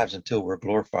of our lives until we're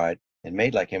glorified and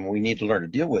made like him. We need to learn to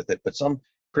deal with it. But some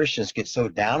Christians get so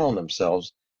down on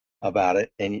themselves about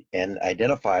it and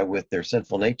identify with their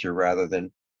sinful nature rather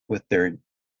than with their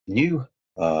new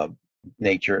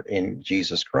nature in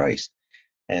Jesus Christ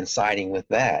and siding with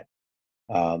that.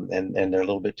 And they're a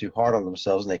little bit too hard on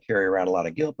themselves and they carry around a lot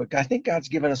of guilt. But I think God's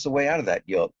given us a way out of that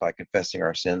guilt by confessing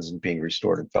our sins and being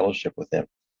restored in fellowship with Him.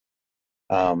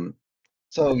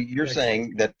 So you're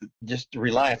saying that just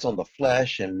reliance on the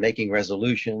flesh and making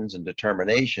resolutions and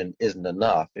determination isn't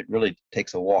enough. It really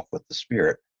takes a walk with the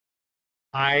Spirit.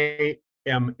 I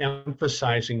am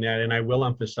emphasizing that, and I will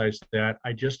emphasize that.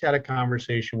 I just had a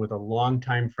conversation with a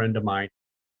longtime friend of mine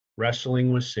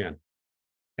wrestling with sin.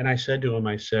 And I said to him,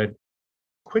 I said,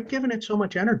 quit giving it so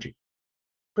much energy.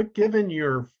 Quit giving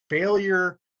your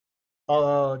failure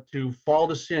to fall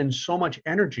to sin so much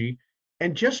energy,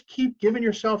 and just keep giving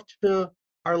yourself to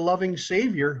our loving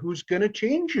Savior who's going to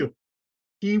change you.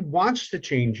 He wants to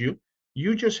change you.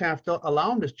 You just have to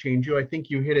allow him to change you. I think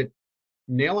you hit it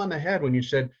nail on the head when you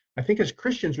said, I think as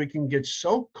Christians, we can get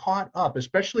so caught up,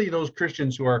 especially those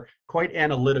Christians who are quite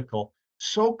analytical,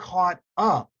 so caught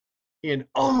up in,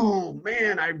 oh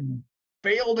man, I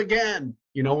failed again,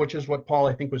 which is what Paul,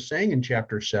 I think, was saying in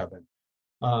chapter 7.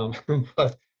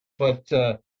 But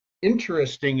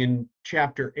interesting, in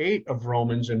chapter 8 of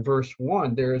Romans, in verse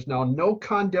 1, there is now no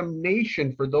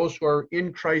condemnation for those who are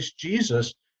in Christ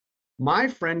Jesus. My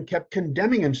friend kept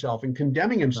condemning himself and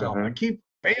condemning himself. I keep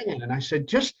failing. And I said,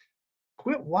 just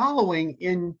quit wallowing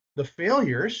in the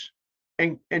failures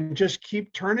and just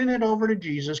keep turning it over to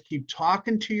Jesus. Keep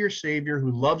talking to your Savior who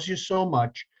loves you so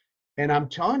much. And I'm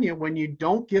telling you, when you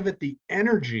don't give it the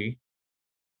energy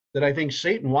that I think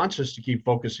Satan wants us to keep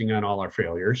focusing on all our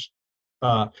failures,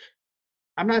 I'm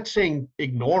not saying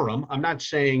ignore them. I'm not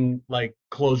saying like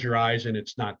close your eyes and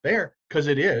it's not there, because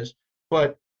it is.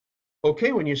 But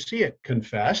okay, when you see it,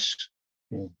 confess,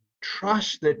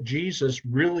 trust that Jesus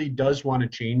really does want to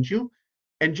change you,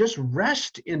 and just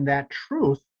rest in that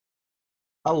truth,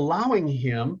 allowing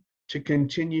him to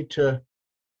continue to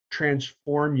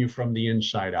transform you from the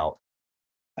inside out.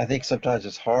 I think sometimes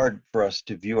it's hard for us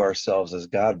to view ourselves as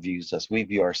God views us. We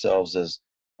view ourselves as,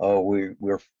 oh,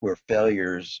 we're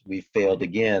failures. We failed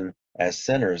again as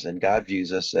sinners, and God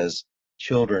views us as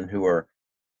children who are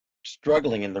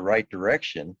struggling in the right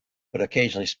direction, but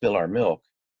occasionally spill our milk.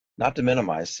 Not to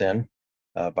minimize sin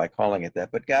by calling it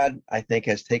that, but God, I think,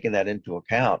 has taken that into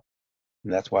account,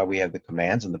 and that's why we have the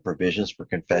commands and the provisions for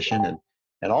confession,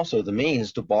 and also the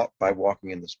means to walk by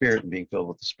walking in the Spirit and being filled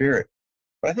with the Spirit.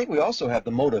 But I think we also have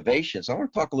the motivation. So I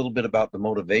want to talk a little bit about the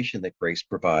motivation that grace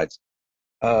provides.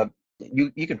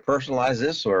 You can personalize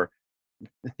this or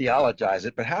theologize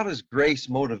it, but how does grace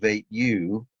motivate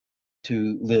you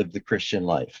to live the Christian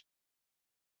life?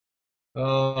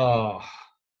 Oh,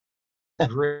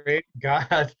 great.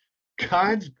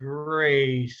 God's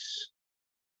grace.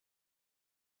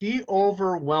 He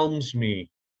overwhelms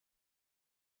me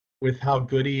with how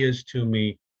good he is to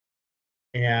me.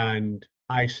 And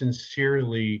I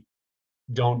sincerely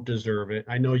don't deserve it.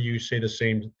 I know you say the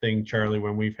same thing, Charlie,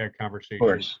 when we've had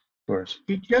conversations. Of course.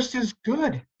 He just is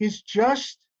good. He's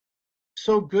just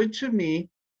so good to me,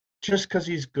 just because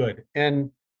he's good. And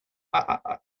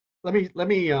let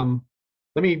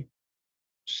me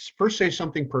first say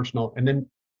something personal, and then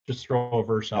just throw a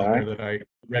verse out there that I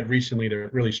read recently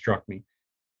that really struck me.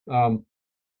 My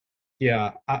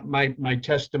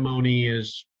testimony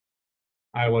is,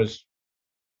 I was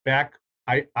back.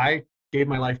 I gave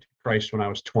my life to Christ when I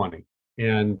was 20,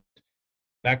 and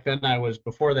back then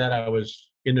before that I was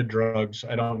into drugs.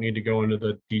 I don't need to go into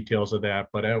the details of that,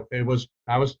 but I was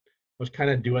kind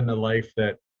of doing the life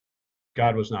that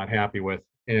God was not happy with.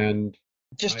 And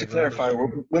just to clarify,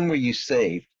 when were you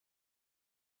saved?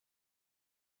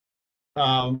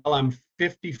 Well, I'm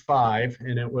 55,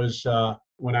 and it was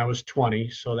when I was 20,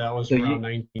 so that was around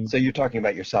 19. So you're talking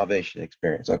about your salvation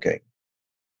experience, okay?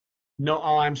 No,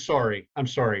 I'm sorry.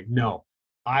 No,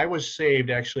 I was saved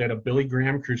actually at a Billy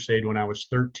Graham crusade when I was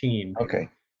 13. Okay.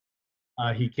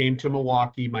 He came to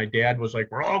Milwaukee. My dad was like,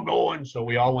 "We're all going," so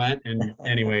we all went. And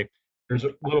anyway, there's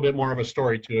a little bit more of a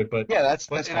story to it, but yeah, that's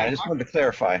fine. I just wanted to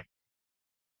clarify.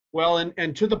 Well,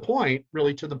 and to the point,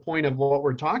 really to the point of what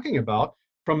we're talking about,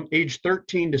 from age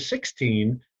 13 to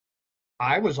 16,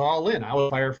 I was all in. I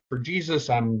was fired for Jesus.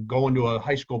 I'm going to a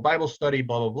high school Bible study,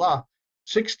 blah, blah, blah.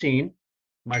 16,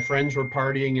 my friends were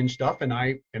partying and stuff, and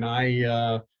I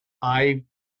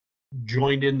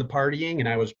joined in the partying, and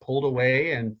I was pulled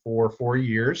away. And for 4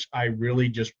 years, I really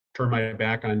just turned my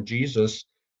back on Jesus.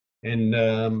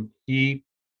 And he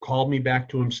called me back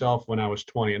to himself when I was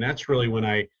 20. And that's really when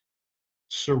I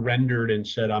surrendered and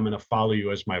said, I'm going to follow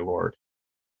you as my Lord.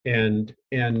 And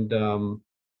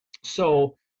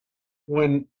so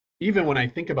when even when I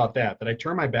think about that I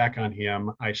turn my back on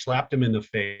him, I slapped him in the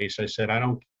face. I said,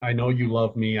 I know you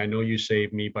love me, I know you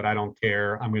saved me, but I don't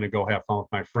care. I'm going to go have fun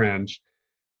with my friends.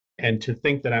 And to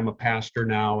think that I'm a pastor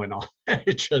now and all that,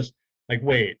 it's just like,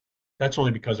 wait, that's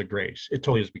only because of grace. It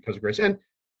totally is because of grace. And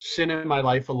sin in my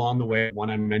life along the way, one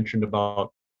I mentioned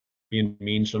about being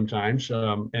mean sometimes,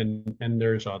 and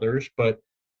there's others, but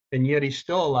and yet he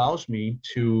still allows me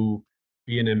to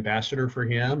be an ambassador for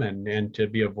him and to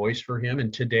be a voice for him.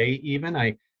 And today, even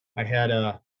I had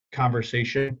a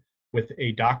conversation with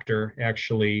a doctor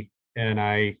actually, and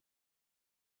I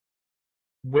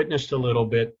witnessed a little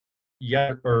bit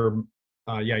yesterday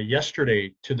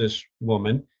to this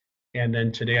woman, and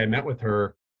then today I met with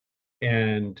her,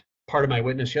 and part of my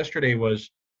witness yesterday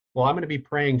was, well, I'm going to be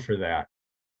praying for that.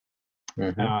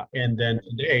 And then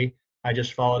today I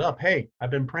just followed up. Hey,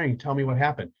 I've been praying. Tell me what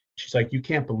happened. She's like, you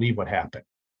can't believe what happened.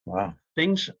 Wow.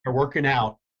 Things are working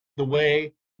out the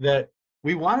way that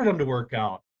we wanted them to work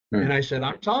out. And I said,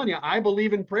 I'm telling you, I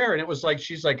believe in prayer. And it was like,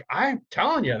 she's like, I'm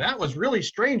telling you, that was really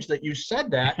strange that you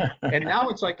said that. And now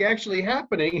it's like actually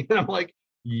happening. And I'm like,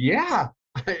 yeah,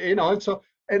 and so,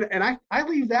 and I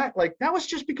leave that like, that was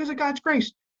just because of God's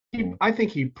grace. I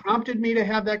think he prompted me to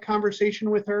have that conversation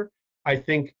with her. I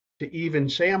think to even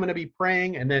say I'm going to be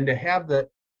praying and then to have it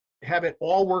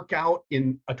all work out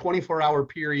in a 24-hour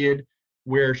period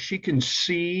where she can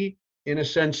see, in a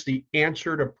sense, the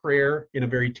answer to prayer in a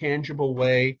very tangible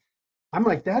way. I'm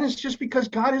like, that is just because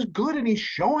God is good and he's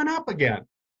showing up again.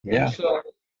 Yeah. And so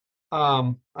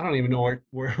I don't even know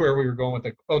where we were going with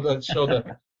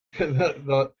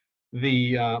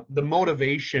the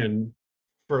motivation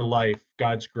for life,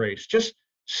 God's grace, just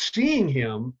seeing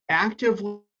him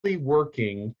actively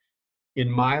working in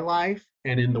my life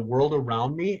and in the world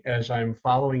around me as I'm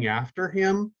following after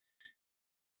him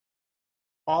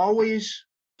always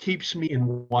keeps me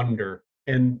in wonder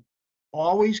and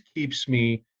always keeps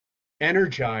me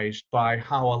energized by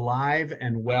how alive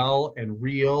and well and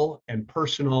real and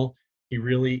personal he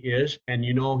really is. And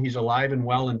he's alive and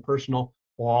well and personal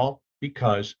all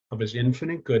because of his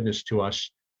infinite goodness to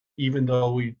us, even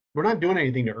though we're not doing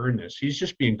anything to earn this. He's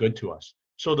just being good to us.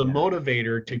 So the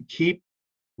motivator to keep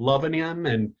loving him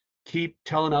and keep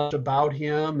telling us about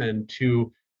him and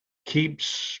to keep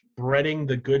spreading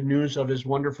the good news of his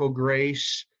wonderful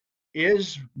grace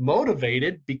is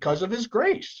motivated because of his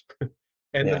grace.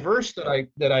 And the verse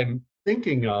that I'm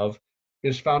thinking of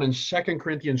is found in 2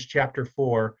 Corinthians chapter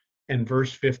 4 and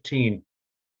verse 15.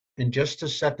 And just to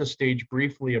set the stage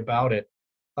briefly about it,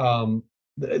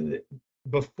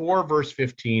 before verse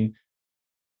 15,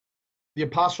 the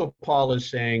Apostle Paul is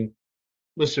saying,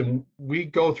 listen, we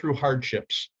go through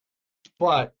hardships,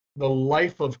 but the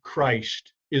life of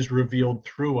Christ is revealed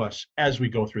through us as we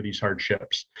go through these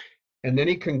hardships. And then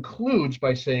he concludes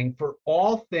by saying, for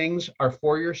all things are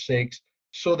for your sakes,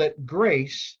 so that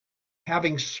grace,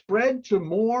 having spread to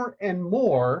more and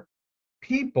more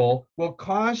people, will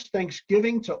cause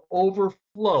thanksgiving to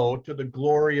overflow to the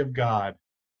glory of God.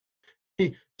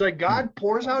 So God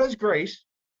pours out his grace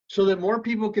so that more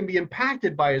people can be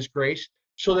impacted by his grace,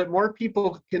 so that more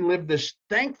people can live this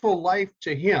thankful life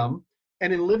to him.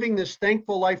 And in living this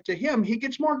thankful life to him, he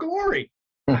gets more glory.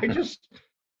 I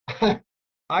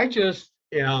just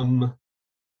am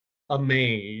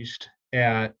amazed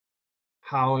at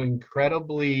how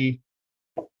incredibly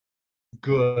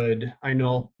good, I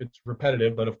know it's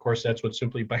repetitive, but of course that's what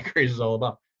Simply by Grace is all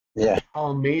about. Yeah. How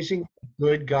amazing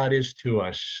good God is to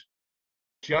us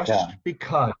just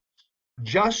because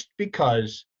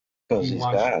he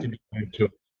wants God. to be good to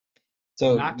us.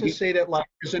 So not to say that life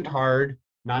isn't hard,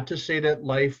 not to say that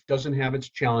life doesn't have its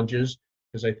challenges,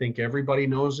 because I think everybody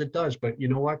knows it does. But you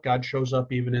know what? God shows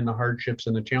up even in the hardships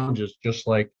and the challenges, just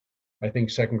like I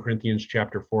think 2 Corinthians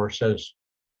chapter 4 says.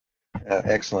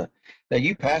 Excellent. Now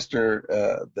you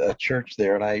pastor a church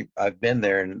there, and I've been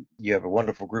there, and you have a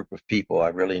wonderful group of people. I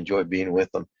really enjoy being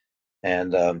with them,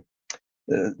 and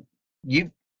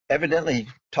you've evidently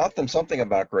taught them something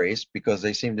about grace because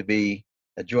they seem to be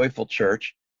a joyful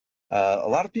church. A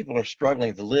lot of people are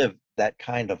struggling to live that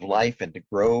kind of life and to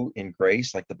grow in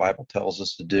grace, like the Bible tells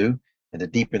us to do, and to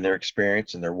deepen their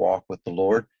experience and their walk with the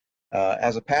Lord.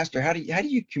 As a pastor, how do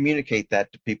you communicate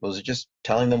that to people? Is it just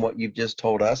telling them what you've just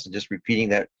told us and just repeating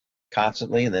that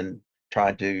constantly, and then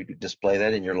trying to display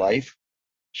that in your life,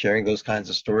 sharing those kinds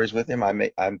of stories with them?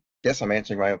 I guess I'm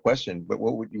answering my own question, but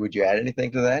what would you add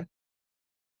anything to that?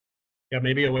 Yeah,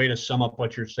 maybe a way to sum up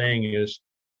what you're saying is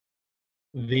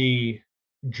the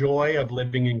joy of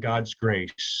living in God's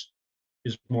grace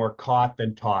is more caught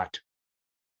than taught.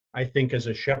 I think as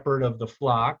a shepherd of the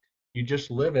flock, You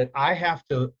just live it. I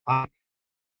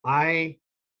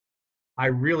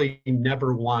really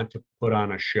never want to put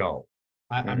on a show.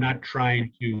 I'm not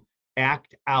trying to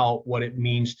act out what it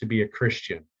means to be a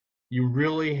Christian. You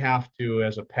really have to,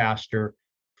 as a pastor,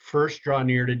 first draw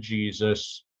near to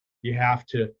Jesus. You have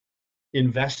to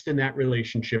invest in that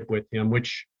relationship with him,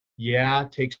 which, yeah,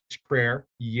 takes prayer.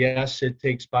 Yes, it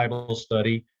takes Bible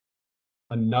study.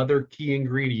 Another key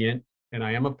ingredient, and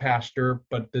I am a pastor,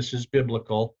 but this is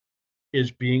biblical,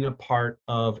 is being a part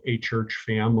of a church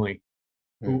family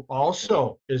who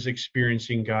also is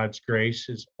experiencing God's grace,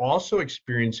 is also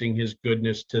experiencing his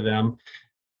goodness to them.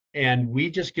 And we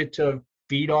just get to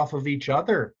feed off of each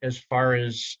other as far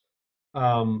as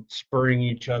spurring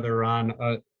each other on,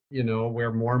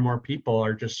 where more and more people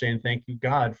are just saying, thank you,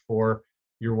 God, for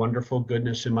your wonderful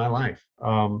goodness in my life.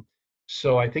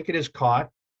 So I think it is caught.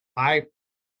 I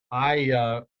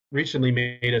recently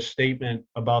made a statement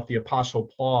about the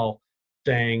Apostle Paul,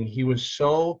 saying he was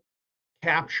so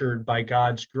captured by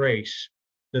God's grace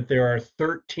that there are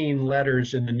 13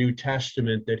 letters in the New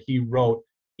Testament that he wrote.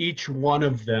 Each one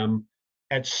of them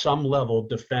at some level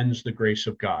defends the grace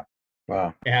of God.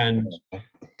 Wow. And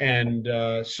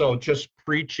so just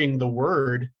preaching the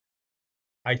word,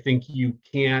 I think you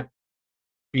can't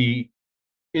be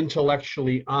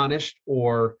intellectually honest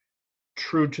or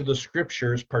true to the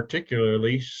scriptures,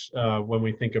 particularly when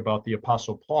we think about the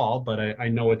Apostle Paul. But I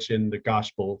know it's in the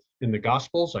Gospels.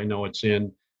 I know it's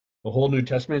in the whole New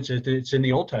Testament. It's in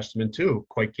the Old Testament too,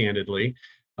 quite candidly.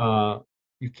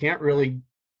 You can't really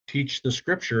teach the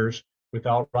scriptures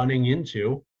without running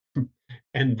into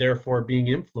and therefore being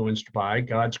influenced by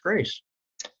God's grace.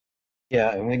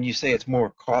 Yeah, and when you say it's more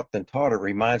caught than taught, it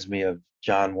reminds me of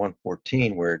John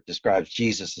 1:14, where it describes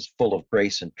Jesus as full of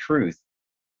grace and truth.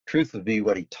 Truth would be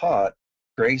what he taught.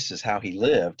 Grace is how he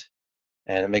lived.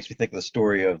 And it makes me think of the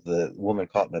story of the woman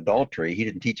caught in adultery. He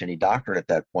didn't teach any doctrine at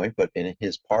that point, but in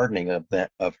his pardoning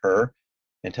of her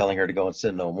and telling her to go and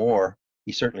sin no more,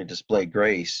 he certainly displayed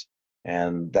grace.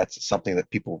 And that's something that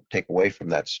people take away from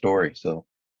that story. So,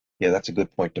 yeah, that's a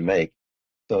good point to make.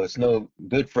 So it's no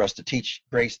good for us to teach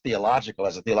grace theological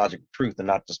as a theological truth and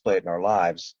not display it in our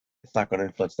lives. It's not going to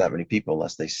influence that many people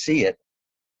unless they see it.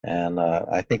 And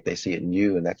I think they see it in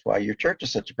you, and that's why your church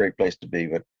is such a great place to be.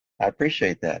 But I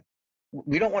appreciate that.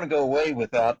 We don't want to go away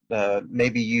without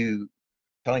maybe you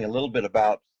telling a little bit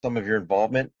about some of your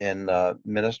involvement in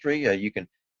ministry. You can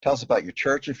tell us about your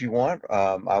church if you want.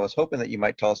 I was hoping that you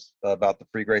might tell us about the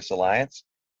Free Grace Alliance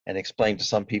and explain to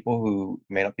some people who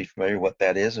may not be familiar what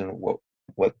that is and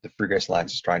what the Free Grace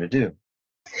Alliance is trying to do.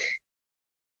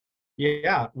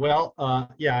 Yeah, well,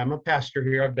 I'm a pastor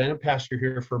here. I've been a pastor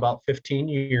here for about 15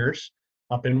 years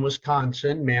up in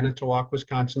Wisconsin, Manitowoc,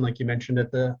 Wisconsin, like you mentioned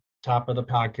at the top of the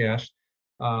podcast.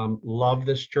 Love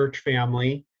this church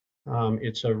family.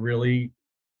 It's a really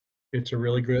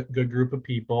good group of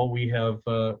people. We have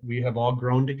all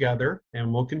grown together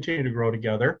and we'll continue to grow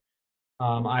together.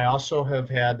 I also have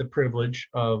had the privilege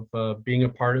of being a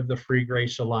part of the Free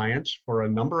Grace Alliance for a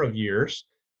number of years.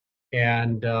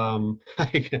 And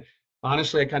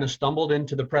honestly, I kind of stumbled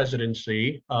into the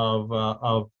presidency of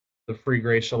the Free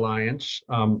Grace Alliance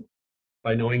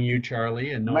by knowing you,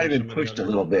 Charlie, and knowing might have been pushed a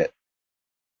little bit.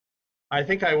 I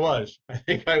think I was,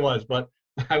 but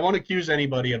I won't accuse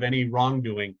anybody of any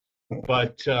wrongdoing.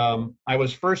 But I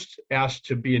was first asked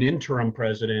to be an interim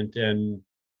president, and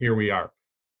here we are.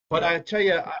 But I tell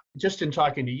you, just in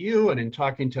talking to you and in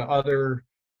talking to other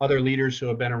leaders who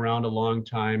have been around a long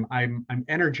time, I'm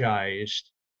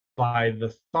energized by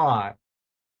the thought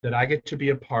that I get to be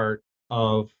a part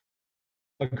of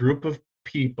a group of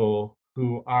people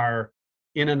who are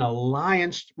in an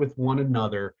alliance with one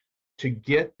another to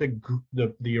get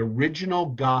the original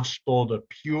gospel, the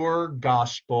pure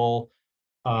gospel,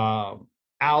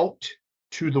 out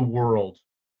to the world.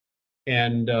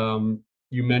 And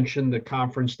you mentioned the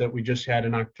conference that we just had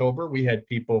in October. We had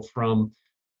people from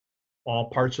all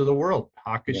parts of the world,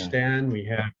 Pakistan, we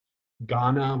had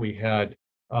Ghana, we had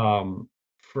I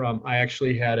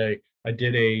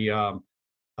did a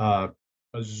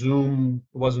Zoom,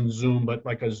 it wasn't Zoom, but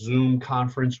like a Zoom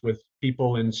conference with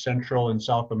people in Central and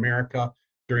South America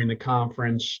during the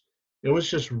conference. It was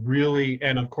just really,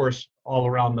 and of course, all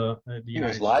around the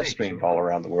United States. Live streamed all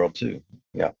around the world too.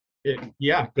 Yeah.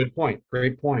 Good point.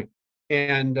 Great point.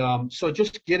 And so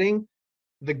just getting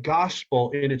the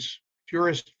gospel in its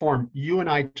purest form. You and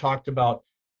I talked about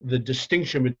the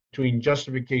distinction between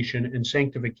justification and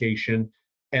sanctification,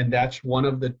 and that's one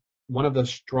of the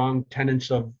strong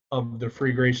tenets of the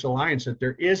Free Grace Alliance, that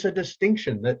there is a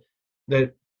distinction,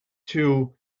 that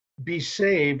to be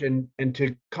saved and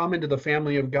to come into the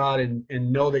family of God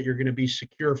and know that you're going to be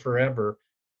secure forever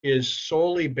is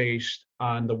solely based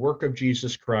on the work of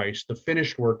Jesus Christ, the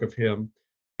finished work of him,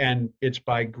 and it's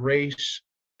by grace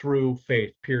through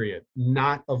faith, period,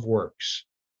 not of works.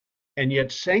 And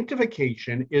yet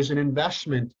sanctification is an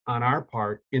investment on our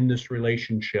part in this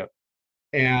relationship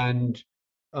and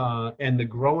the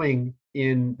growing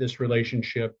in this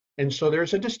relationship. And so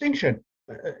there's a distinction.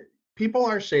 People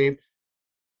are saved,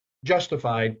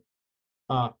 justified,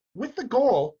 with the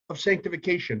goal of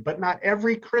sanctification, but not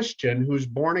every Christian who's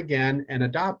born again and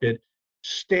adopted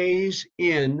stays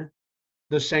in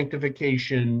the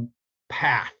sanctification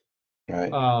path. Right.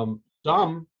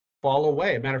 Some fall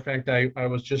away. Matter of fact, I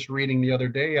was just reading the other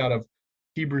day out of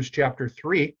Hebrews chapter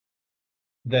 3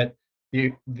 that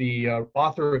the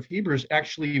author of Hebrews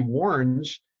actually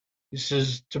warns. He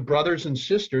says to brothers and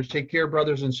sisters, take care,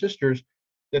 brothers and sisters,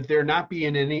 that there not be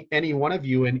in any one of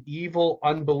you an evil,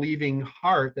 unbelieving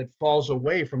heart that falls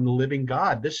away from the living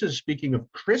God. This is speaking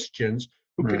of Christians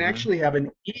who can actually have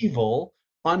an evil,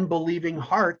 unbelieving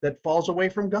heart that falls away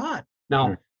from God.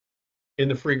 Now, in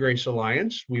the Free Grace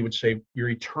Alliance, we would say you're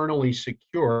eternally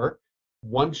secure.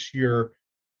 Once you're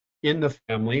in the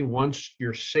family, once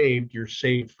you're saved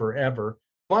forever.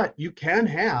 But you can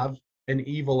have an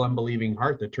evil, unbelieving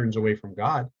heart that turns away from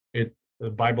God. The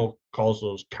Bible calls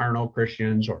those carnal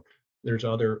Christians, or there's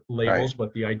other labels,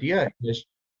 but the idea is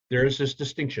there is this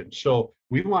distinction. So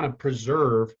we want to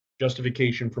preserve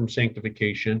justification from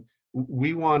sanctification.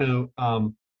 We want to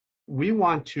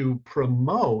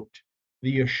promote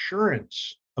the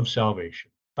assurance of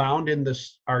salvation found in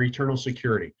our eternal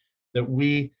security,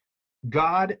 that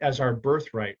God as our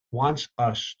birthright wants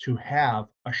us to have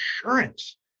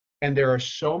assurance. And there are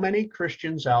so many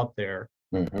Christians out there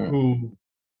who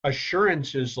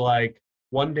assurance is like,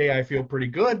 one day I feel pretty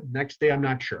good, next day I'm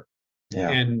not sure.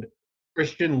 Yeah. And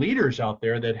Christian leaders out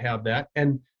there that have that.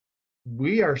 And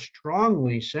we are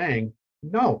strongly saying,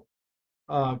 no,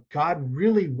 God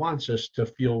really wants us to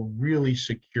feel really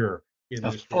secure in A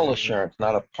this full assurance,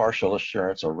 not a partial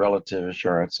assurance or relative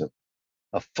assurance,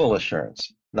 a full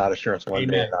assurance, not assurance one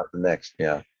day and not the next.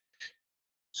 Yeah.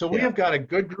 So we have got a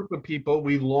good group of people.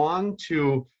 We long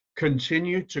to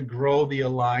continue to grow the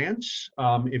Alliance.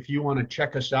 If you want to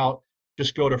check us out,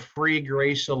 just go to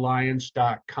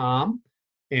freegracealliance.com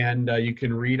and you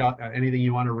can read anything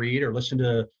you want to read or listen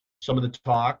to some of the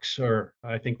talks, or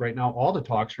I think right now all the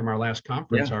talks from our last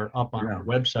conference are up on our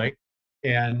website.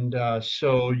 And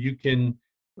so you can,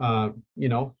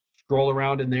 scroll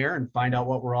around in there and find out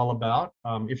what we're all about.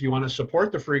 If you want to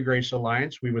support the Free Grace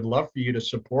Alliance, we would love for you to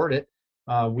support it.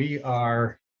 If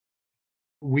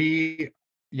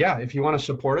you want to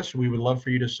support us, we would love for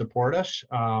you to support us.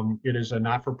 It is a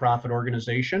not-for-profit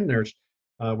organization.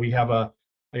 We have a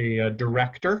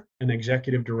director, an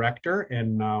executive director,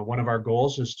 and one of our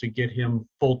goals is to get him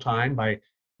full-time by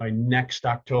next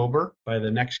October, by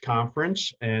the next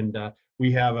conference. And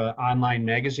we have an online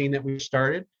magazine that we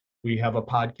started. We have a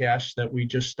podcast that we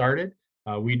just started.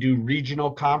 We do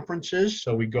regional conferences,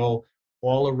 so we go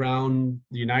all around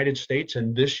the United States.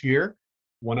 And this year,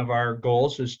 one of our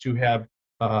goals is to have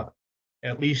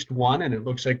at least one, and it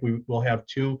looks like we will have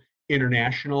 2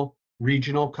 international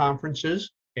regional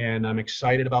conferences. And I'm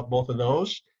excited about both of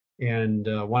those. And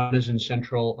one is in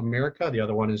Central America, the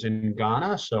other one is in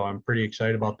Ghana. So I'm pretty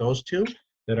excited about those 2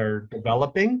 that are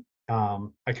developing.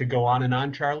 I could go on and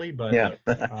on, Charlie, but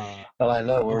well, I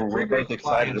know we're both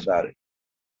excited about it.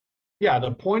 Yeah,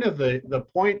 the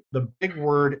big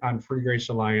word on Free Grace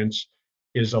Alliance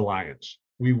is alliance.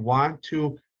 We want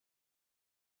to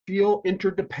feel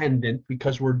interdependent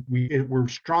because we're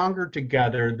stronger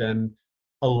together than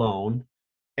alone,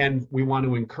 and we want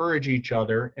to encourage each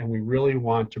other, and we really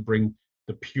want to bring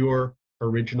the pure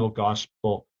original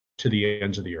gospel to the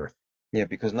ends of the earth. Yeah,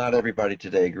 because not everybody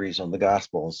today agrees on the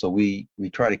gospel, so we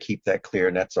try to keep that clear,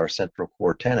 and that's our central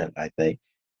core tenet, I think.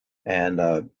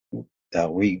 And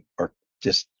we are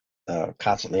just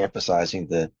constantly emphasizing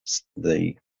the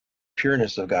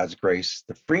pureness of God's grace,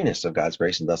 the freeness of God's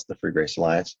grace, and thus the Free Grace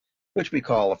Alliance, which we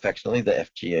call affectionately the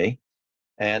FGA.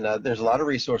 And there's a lot of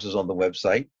resources on the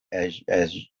website, as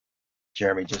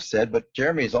Jeremy just said. But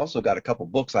Jeremy has also got a couple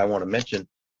books I want to mention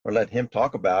or let him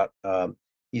talk about.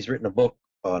 He's written a book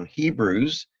on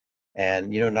Hebrews,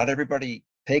 and not everybody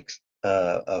takes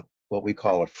what we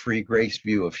call a free grace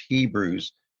view of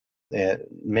Hebrews.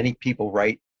 Many people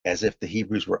write as if the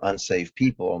Hebrews were unsaved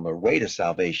people on their way to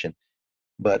salvation.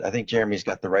 But I think Jeremy's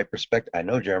got the right perspective. I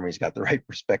know Jeremy's got the right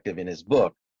perspective in his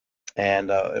book. And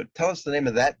tell us the name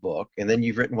of that book. And then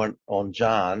you've written one on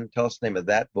John. Tell us the name of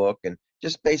that book and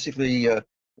just basically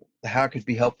how it could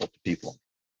be helpful to people.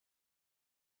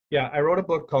 Yeah, I wrote a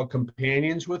book called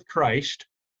Companions with Christ,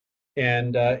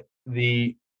 and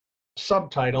the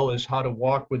subtitle is How to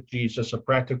Walk with Jesus, a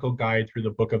Practical Guide Through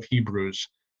the Book of Hebrews.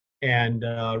 And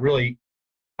really,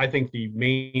 I think the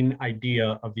main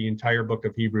idea of the entire book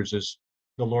of Hebrews is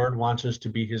the Lord wants us to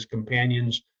be his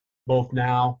companions both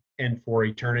now and for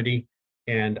eternity.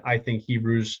 And I think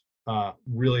Hebrews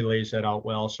really lays that out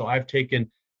well. So I've taken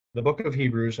the book of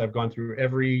Hebrews, I've gone through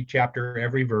every chapter,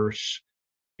 every verse,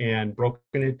 and broken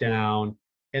it down.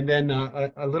 And then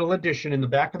a little addition in the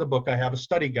back of the book, I have a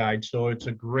study guide. So it's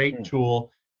a great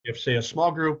tool if, say, a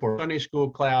small group or Sunday school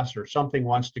class or something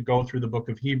wants to go through the book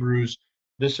of Hebrews.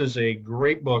 This is a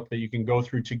great book that you can go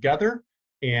through together,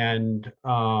 and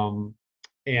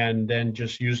then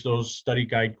just use those study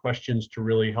guide questions to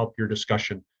really help your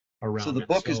discussion around So the it.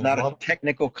 book is not a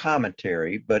technical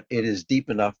commentary, but it is deep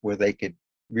enough where they could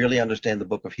really understand the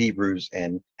book of Hebrews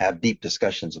and have deep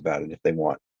discussions about it if they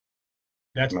want.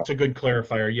 That's a good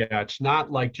clarifier. Yeah, it's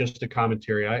not like just a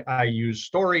commentary. I use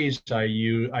stories.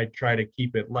 I try to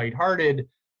keep it lighthearted.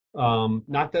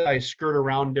 Not that I skirt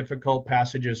around difficult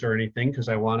passages or anything, because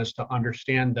I want us to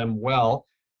understand them well.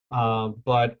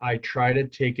 But I try to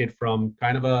take it from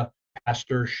kind of a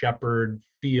pastor shepherd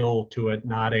feel to it,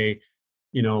 not a,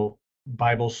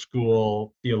 Bible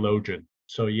school theologian.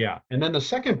 So yeah. And then the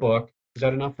second book, is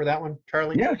that enough for that one,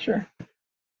 Charlie? Yeah, sure.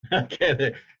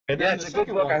 Okay. And Yeah, then it's the a good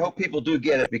second book. one, I hope people do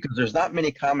get it because there's not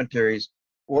many commentaries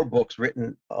or books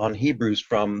written on Hebrews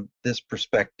from this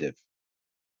perspective.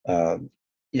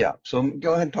 Yeah, so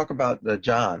go ahead and talk about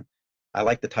John. I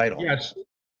like the title. yes.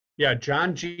 Yeah,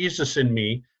 John, Jesus, and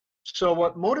Me. So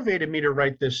what motivated me to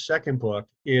write this second book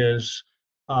is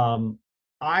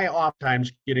I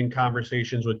oftentimes get in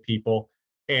conversations with people,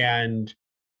 and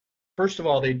first of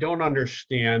all, they don't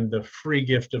understand the free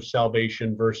gift of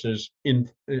salvation versus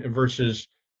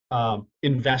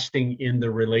investing in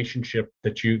the relationship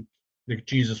that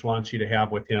Jesus wants you to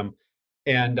have with him.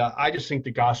 And I just think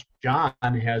the Gospel of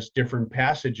John has different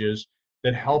passages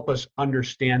that help us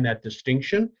understand that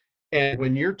distinction. And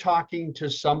when you're talking to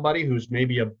somebody who's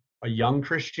maybe a young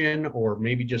Christian or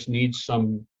maybe just needs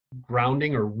some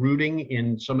grounding or rooting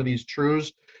in some of these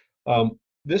truths,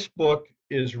 this book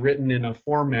is written in a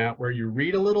format where you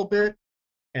read a little bit,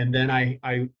 and then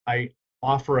I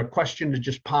offer a question to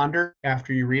just ponder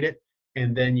after you read it,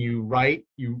 and then you write,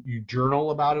 you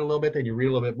journal about it a little bit, then you read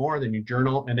a little bit more, then you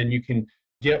journal, and then you can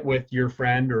get with your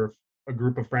friend or a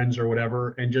group of friends or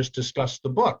whatever and just discuss the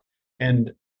book.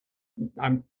 And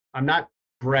I'm not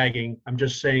bragging. I'm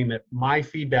just saying that my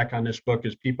feedback on this book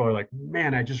is people are like,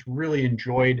 man, I just really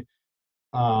enjoyed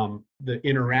the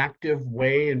interactive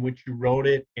way in which you wrote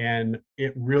it, and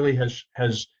it really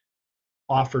has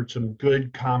offered some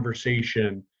good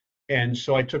conversation. And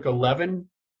so I took 11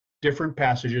 different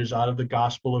passages out of the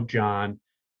Gospel of John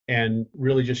and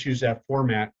really just used that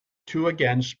format to,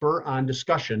 again, spur on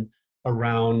discussion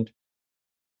around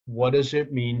what does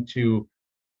it mean to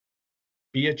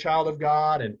be a child of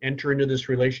God and enter into this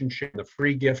relationship, the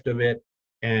free gift of it,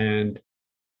 and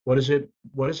what does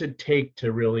it take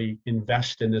to really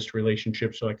invest in this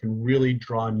relationship so I can really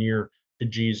draw near to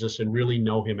Jesus and really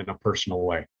know him in a personal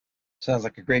way. Sounds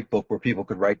like a great book where people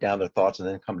could write down their thoughts and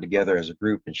then come together as a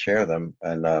group and share them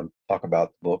and talk about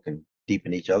the book and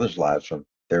deepen each other's lives from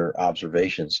their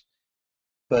observations.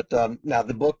 But now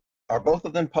the book, are both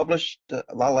of them published?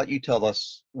 I'll let you tell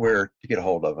us where to get a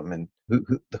hold of them and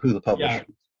who the publisher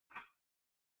is.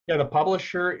 Yeah, the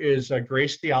publisher is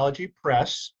Grace Theology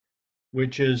Press,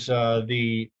 which is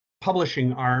the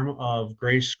publishing arm of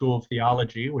Grace School of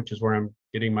Theology, which is where I'm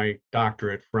getting my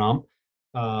doctorate from.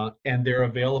 And they're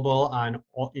available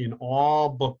in all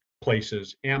book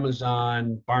places: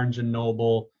 Amazon, Barnes and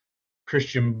Noble,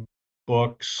 Christian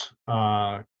Books,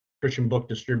 Christian Book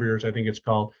Distributors, I think it's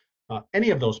called. Any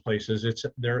of those places,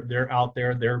 they're out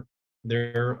there.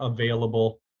 They're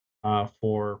available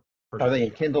for. Are they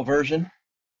in Kindle version?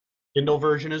 Kindle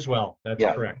version as well. That's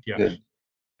correct. Yes. Good.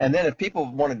 And then if people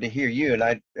wanted to hear you,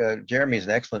 and Jeremy is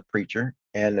an excellent preacher,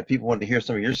 and if people wanted to hear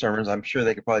some of your sermons, I'm sure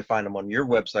they could probably find them on your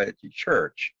website at your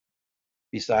church.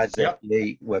 Besides the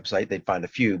FBA website, they'd find a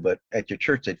few, but at your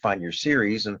church, they'd find your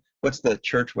series. And what's the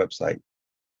church website?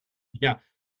 Yeah.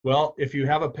 Well, if you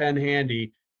have a pen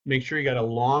handy, make sure you got a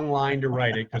long line to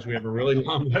write it because we have a really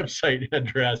long website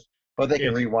address. Well, they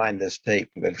can rewind this tape.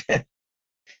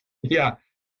 Yeah.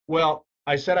 Well,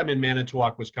 I said I'm in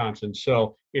Manitowoc, Wisconsin.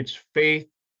 So it's Faith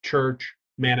Church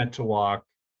Manitowoc.org.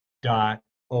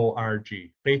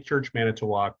 Faith Church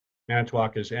Manitowoc.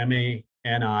 Manitowoc is MANITOWOC.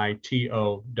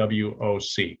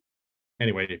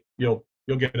 Anyway, you'll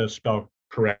get a spell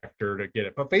corrector to get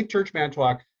it. But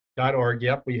faithchurchmanitowoc.org.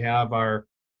 Yep, we have our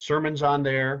sermons on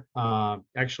there.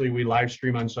 Actually, we live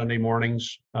stream on Sunday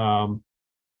mornings on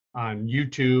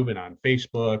YouTube and on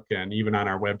Facebook and even on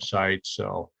our website.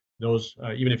 So those,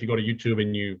 even if you go to YouTube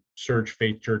and you search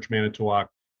Faith Church Manitowoc,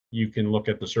 you can look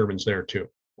at the sermons there too.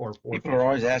 Or people are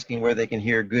always asking where they can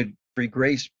hear good free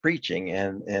grace preaching,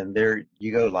 and there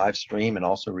you go, live stream and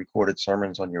also recorded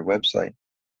sermons on your website.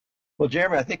 Well,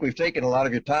 Jeremy, I think we've taken a lot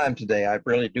of your time today. I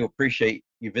really do appreciate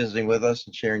you visiting with us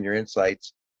and sharing your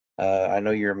insights. I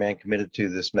know you're a man committed to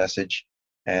this message,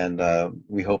 and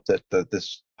we hope that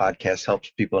this podcast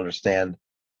helps people understand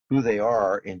who they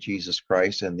are in Jesus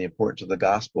Christ and the importance of the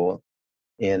gospel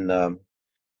in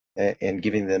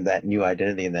giving them that new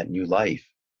identity and that new life.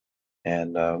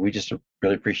 And we just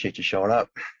really appreciate you showing up.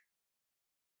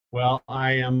 Well,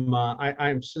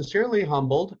 I'm sincerely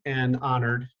humbled and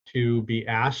honored to be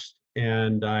asked,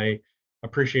 and I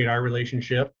appreciate our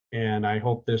relationship. And I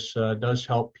hope this does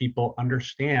help people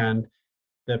understand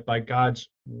that by God's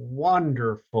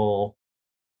wonderful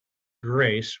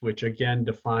grace, which again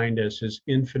defined as his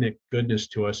infinite goodness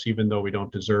to us, even though we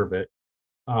don't deserve it,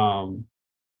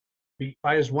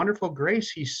 by his wonderful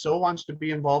grace, he so wants to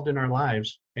be involved in our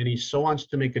lives, and he so wants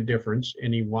to make a difference,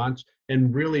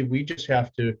 and really we just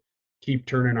have to keep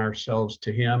turning ourselves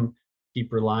to him,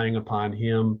 keep relying upon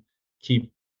him, keep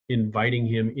inviting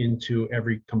him into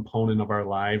every component of our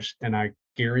lives. And I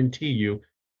guarantee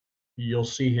you'll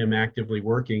see him actively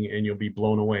working, and you'll be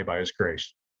blown away by his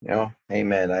grace.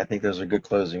 Amen. I think those are good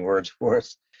closing words for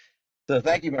us. So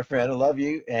thank you, my friend. I love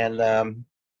you, and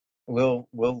we'll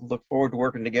look forward to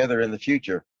working together in the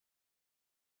future.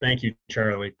 Thank you,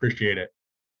 Charlie. Appreciate it.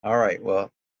 All right.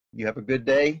 Well, you have a good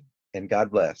day, and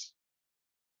God bless.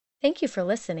 Thank you for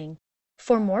listening.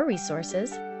 For more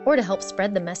resources, or to help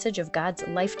spread the message of God's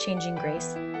life-changing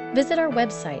grace, visit our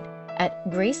website at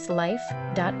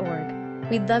gracelife.org.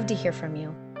 We'd love to hear from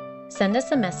you. Send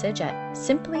us a message at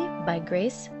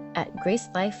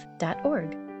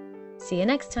simplybygrace@gracelife.org. See you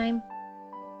next time.